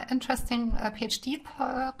more interesting PhD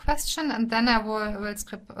question, and then I will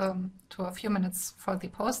skip to a few minutes for the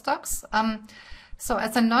postdocs. So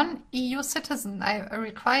as a non-EU citizen, I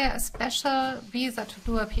require a special visa to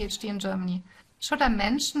do a PhD in Germany. Should I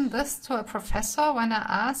mention this to a professor when I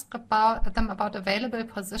ask them about available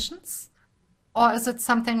positions? Or is it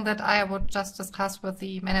something that I would just discuss with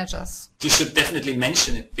the managers? You should definitely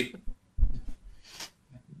mention it.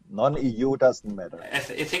 Non-EU doesn't matter. I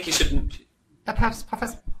think you shouldn't. Perhaps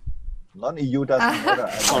Professor. Non-EU doesn't matter.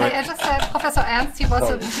 Okay, I just said Professor Ernst. He was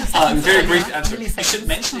very brief answer. Really You should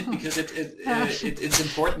mention it because it's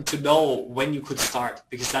important to know when you could start,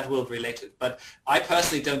 because that will relate it. But I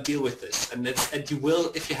personally don't deal with this, and you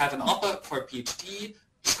will, if you have an offer for a PhD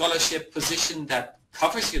scholarship position that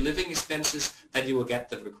covers your living expenses, then you will get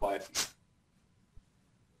the required visa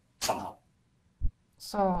somehow.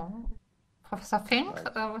 So, Professor Fink,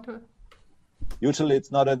 Usually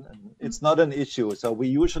it's not an issue. So we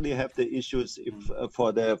usually have the issues if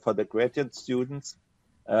for the graduate students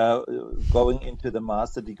going into the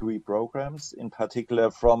master degree programs, in particular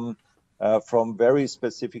from very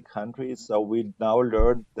specific countries. So we now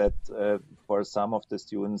learned that for some of the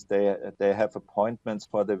students they have appointments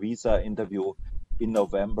for the visa interview in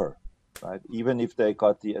November, right? Even if they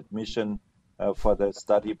got the admission for the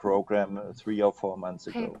study program 3 or 4 months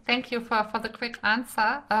ago. Okay, thank you for the quick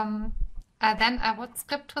answer. Then I would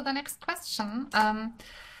skip to the next question.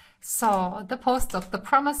 So the postdoc, the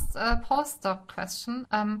promised postdoc question.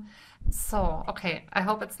 So, okay, I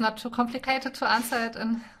hope it's not too complicated to answer it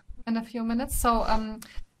in a few minutes. So,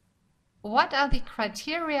 what are the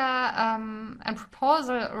criteria and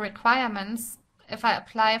proposal requirements if I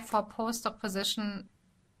apply for a postdoc position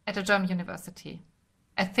at a German university?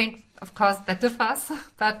 I think, of course, that differs,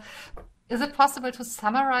 but is it possible to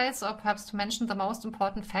summarize or perhaps to mention the most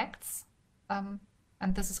important facts?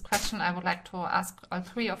 And this is a question I would like to ask all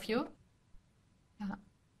three of you. Yeah.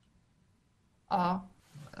 Or,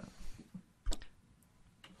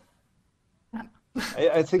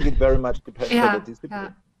 I think it very much depends on the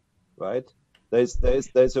discipline, right?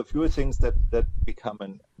 There's a few things that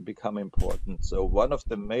become important. So one of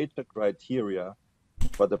the major criteria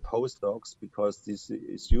for the postdocs, because this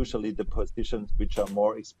is usually the positions which are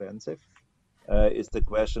more expensive, is the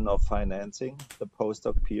question of financing the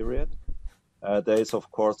postdoc period. There is,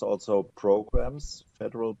 of course, also programs,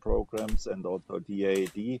 federal programs, and also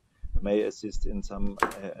DAAD may assist in some,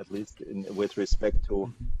 at least with respect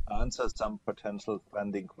to answer some potential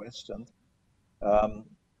funding questions. I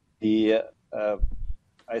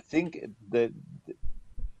think that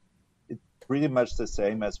it's pretty much the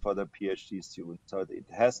same as for the PhD student. So it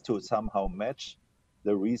has to somehow match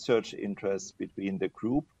the research interests between the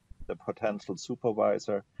group, the potential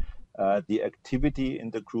supervisor, the activity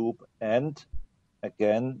in the group, and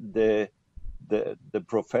again the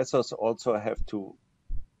professors also have to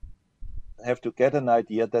get an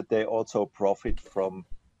idea that they also profit from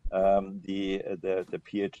the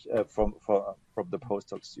PhD from the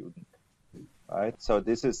postdoc student, right? So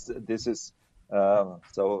this is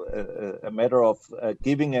a matter of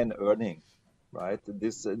giving and earning, right?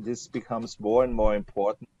 This becomes more and more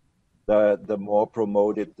important the more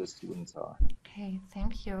promoted the students are. Okay,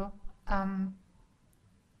 thank you.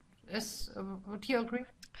 Would you agree?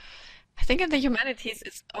 I think in the humanities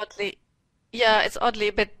it's oddly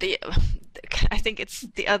a bit I think it's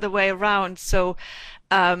the other way around. So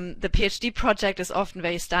the PhD project is often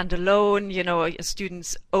very standalone, a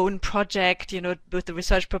student's own project, with the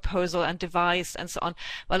research proposal and device and so on.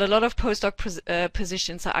 While a lot of postdoc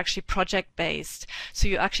positions are actually project-based, so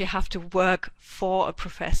you actually have to work for a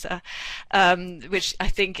professor, which I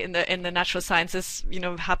think in the natural sciences,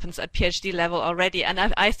 happens at PhD level already. And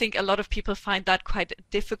I think a lot of people find that quite a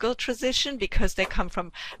difficult transition because they come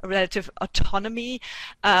from a relative autonomy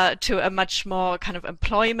to a much more kind of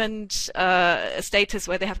employment status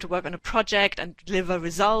where they have to work on a project and deliver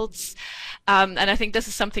results. And I think this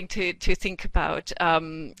is something to think about,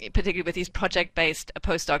 particularly with these project-based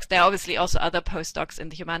postdocs. There are obviously also other postdocs in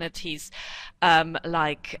the humanities,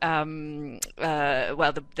 like the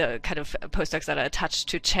kind of postdocs that are attached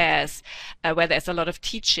to chairs, where there's a lot of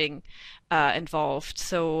teaching involved.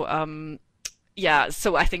 So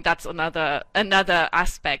so I think that's another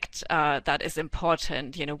aspect that is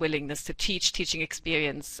important, willingness to teach, teaching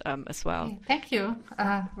experience as well. Okay, thank you.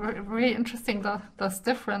 Really interesting, those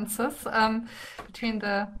differences between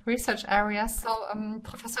the research areas. So,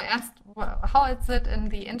 Professor Ernst, how is it in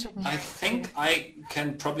the engineering? I think I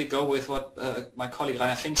can probably go with what my colleague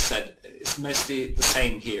Rainer Fink said. It's mostly the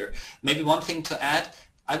same here. Maybe one thing to add,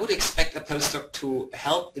 I would expect a postdoc to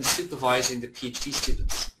help in supervising the PhD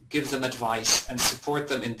students, give them advice and support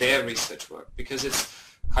them in their research work, because it's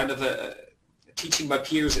kind of a teaching by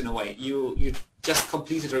peers in a way. You just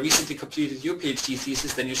completed or recently completed your PhD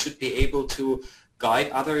thesis, then you should be able to guide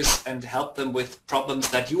others and help them with problems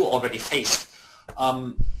that you already faced.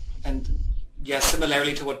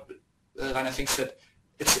 Similarly to what Rainer Fink said,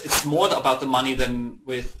 it's more about the money than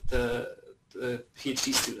with the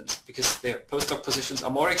PhD students, because their postdoc positions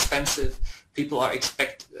are more expensive. People are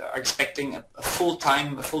expecting a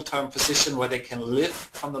full-term position where they can live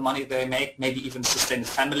from the money they make, maybe even sustain a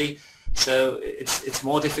family. So it's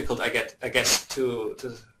more difficult, I guess, to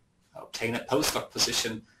obtain a postdoc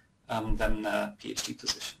position than a PhD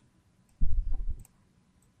position.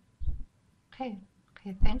 Okay,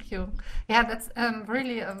 thank you. Yeah, that's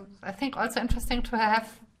really, I think, also interesting to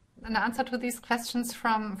have an answer to these questions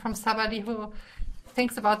from somebody who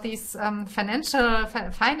thinks about these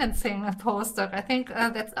financing a postdoc. I think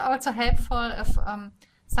that's also helpful if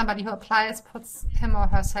somebody who applies puts him or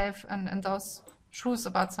herself in those shoes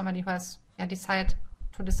about somebody who has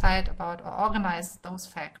decide about or organize those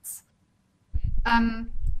facts.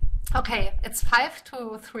 Okay, it's 5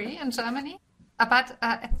 to 3 in Germany, but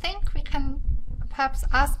I think we can perhaps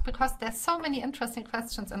ask, because there's so many interesting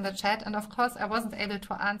questions in the chat, and of course I wasn't able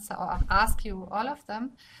to answer or ask you all of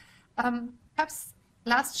them. Perhaps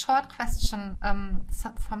last short question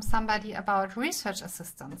from somebody about research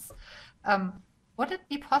assistants. Would it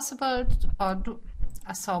be possible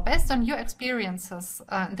so based on your experiences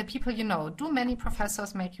and the people you know, do many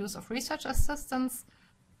professors make use of research assistants?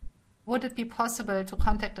 Would it be possible to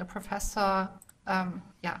contact a professor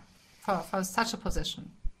for such a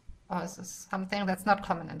position? Or is this something that's not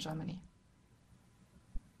common in Germany?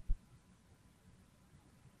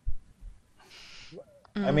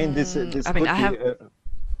 I mean, this I could mean, be... I have...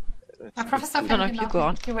 Professor No, you go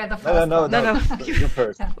on. You were the first. No, you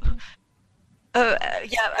first. Yeah,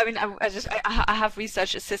 I mean, I have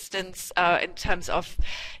research assistants in terms of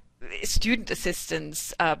student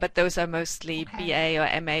assistants, but those are mostly BA or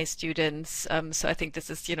MA students. So I think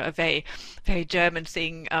this is, a very, very German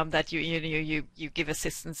thing that you give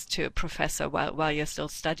assistance to a professor while you're still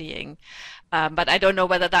studying. But I don't know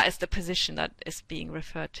whether that is the position that is being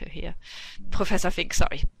referred to here. Professor Fink,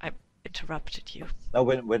 sorry, I interrupted you. Now,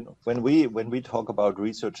 when we talk about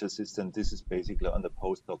research assistant, this is basically on the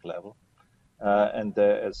postdoc level. And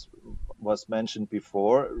as was mentioned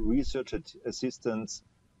before, research assistants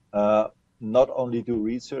not only do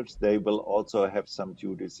research, they will also have some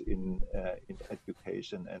duties in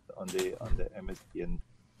education and on the MSc and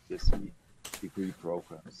PhD degree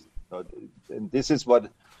programs. So, and this is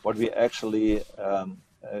what we actually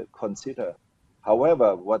consider.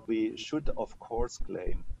 However, what we should of course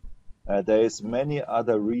claim, there is many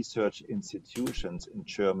other research institutions in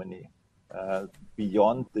Germany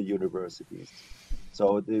beyond the universities.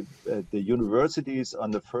 So the universities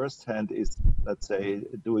on the first hand is, let's say,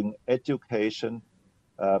 doing education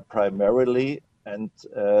primarily and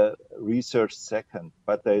research second.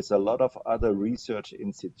 But there is a lot of other research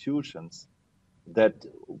institutions that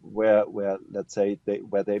where let's say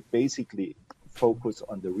where they basically focus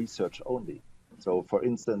on the research only. So for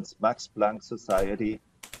instance, Max Planck Society,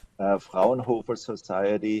 Fraunhofer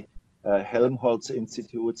Society, Helmholtz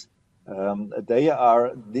Institutes.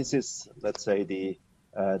 This is, let's say, the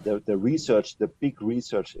research, the big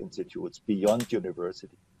research institutes beyond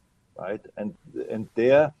university, right? And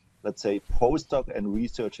there, let's say, postdoc and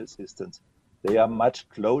research assistants, they are much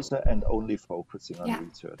closer and only focusing on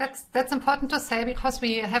research. That's important to say, because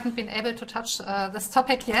we haven't been able to touch this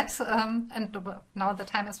topic yet, and now the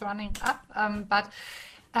time is running up. But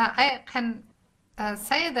I can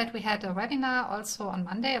say that we had a webinar also on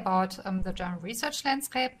Monday about the German research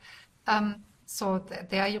landscape. So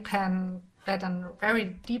there you can get a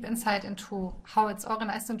very deep insight into how it's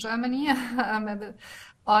organized in Germany.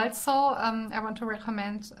 Also, I want to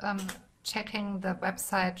recommend checking the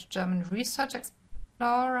website German Research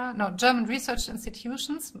German Research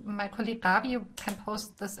Institutions. My colleague Gabi can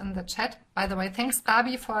post this in the chat. By the way, thanks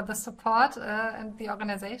Gabi for the support and the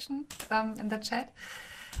organization in the chat.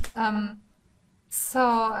 But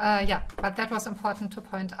that was important to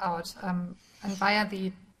point out. And via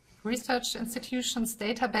the research institutions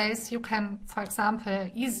database, you can, for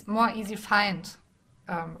example, more easy find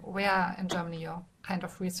where in Germany your kind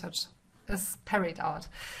of research is carried out.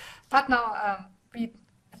 But now I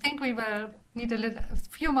think we will need a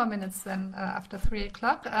few more minutes then after 3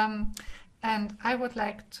 o'clock. And I would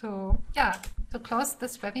like to close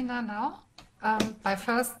this webinar now by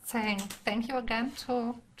first saying thank you again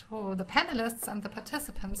to the panelists and the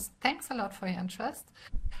participants. Thanks a lot for your interest.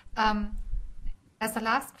 As the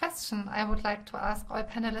last question, I would like to ask all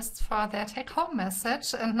panelists for their take-home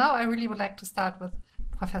message. And now I really would like to start with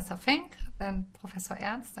Professor Fink, then Professor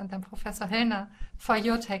Ernst, and then Professor Hillner for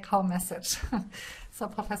your take-home message. So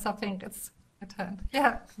Professor Fink, it's your turn.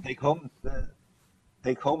 Yeah.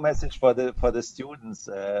 Take-home message for the students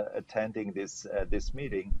attending this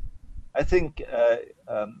meeting. I think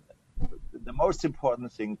the most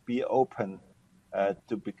important thing: be open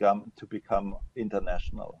to become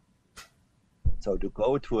international. So to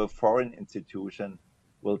go to a foreign institution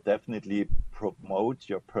will definitely promote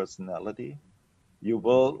your personality. You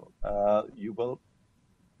will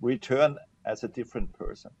return as a different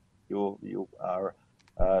person. You are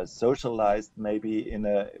socialized maybe in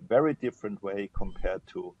a very different way compared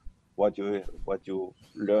to what you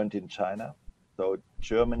learned in China. So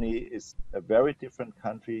Germany is a very different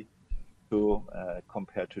country to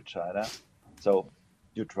compared to China. So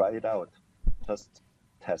you try it out, just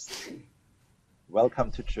test.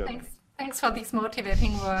 Welcome to Germany. Thanks for these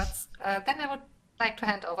motivating words. Then I would like to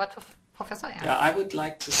hand over to Professor Ernst. Yeah, I would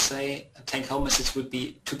like to say a take-home message would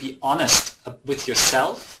be to be honest with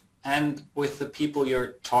yourself and with the people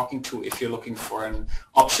you're talking to if you're looking for an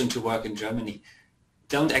option to work in Germany.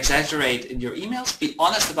 Don't exaggerate in your emails. Be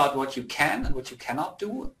honest about what you can and what you cannot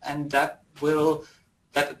do, and that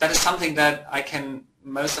is something that I can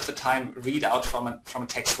most of the time read out from a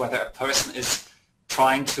text, whether a person is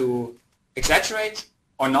trying to exaggerate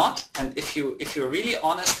or not. And if you're really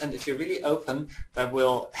honest and if you're really open, that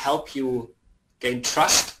will help you gain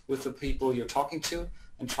trust with the people you're talking to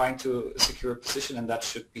and trying to secure a position, and that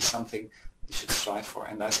should be something you should strive for.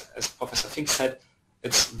 And as Professor Fink said,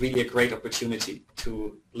 it's really a great opportunity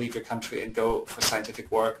to leave your country and go for scientific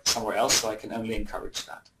work somewhere else, so I can only encourage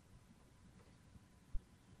that.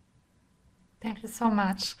 Thank you so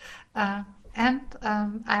much. And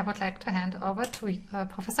I would like to hand over to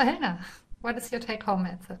Professor Hillner. What is your take-home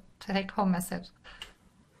message?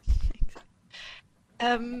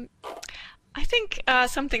 I think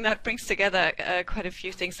something that brings together quite a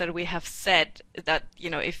few things that we have said, that,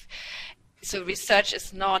 so research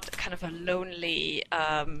is not kind of a lonely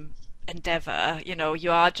endeavor.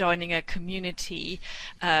 You are joining a community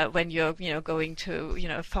when you're going to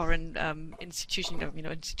a foreign institution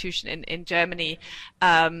in Germany.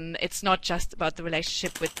 It's not just about the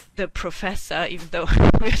relationship with the professor, even though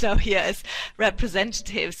we're now here as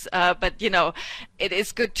representatives, but it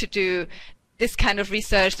is good to do this kind of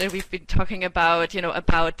research that we've been talking about,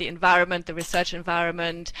 about the environment, the research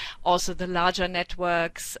environment, also the larger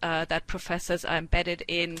networks that professors are embedded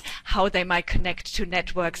in, how they might connect to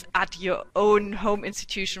networks at your own home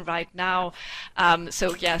institution right now.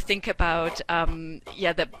 So yeah, think about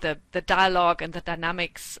the dialogue and the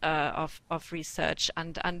dynamics of research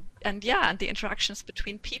and the interactions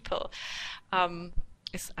between people.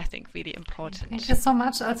 Is, I think, really important. Thank you so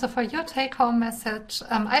much also for your take-home message.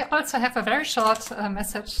 I also have a very short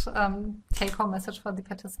take-home message for the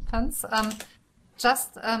participants.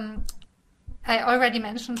 I already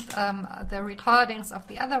mentioned the recordings of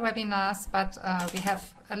the other webinars, but we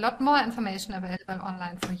have a lot more information available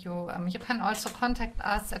online for you. You can also contact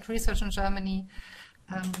us at Research in Germany.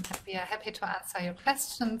 We are happy to answer your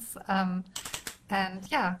questions.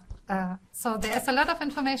 So there's a lot of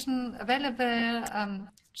information available.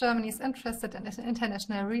 Germany is interested in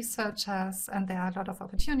international researchers, and there are a lot of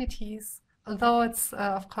opportunities, although it's,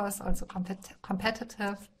 of course, also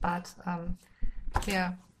competitive, but we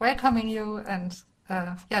are welcoming you and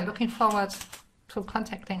looking forward to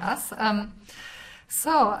contacting us.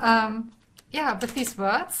 With these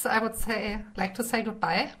words, I would like to say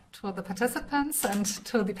goodbye to the participants and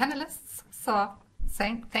to the panelists. So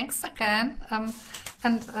thanks again.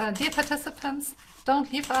 Dear participants,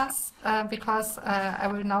 don't leave us because I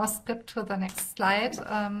will now skip to the next slide.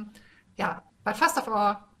 But first of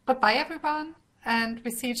all, goodbye everyone, and we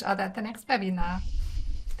see each other at the next webinar.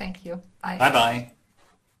 Thank you. Bye. Bye-bye.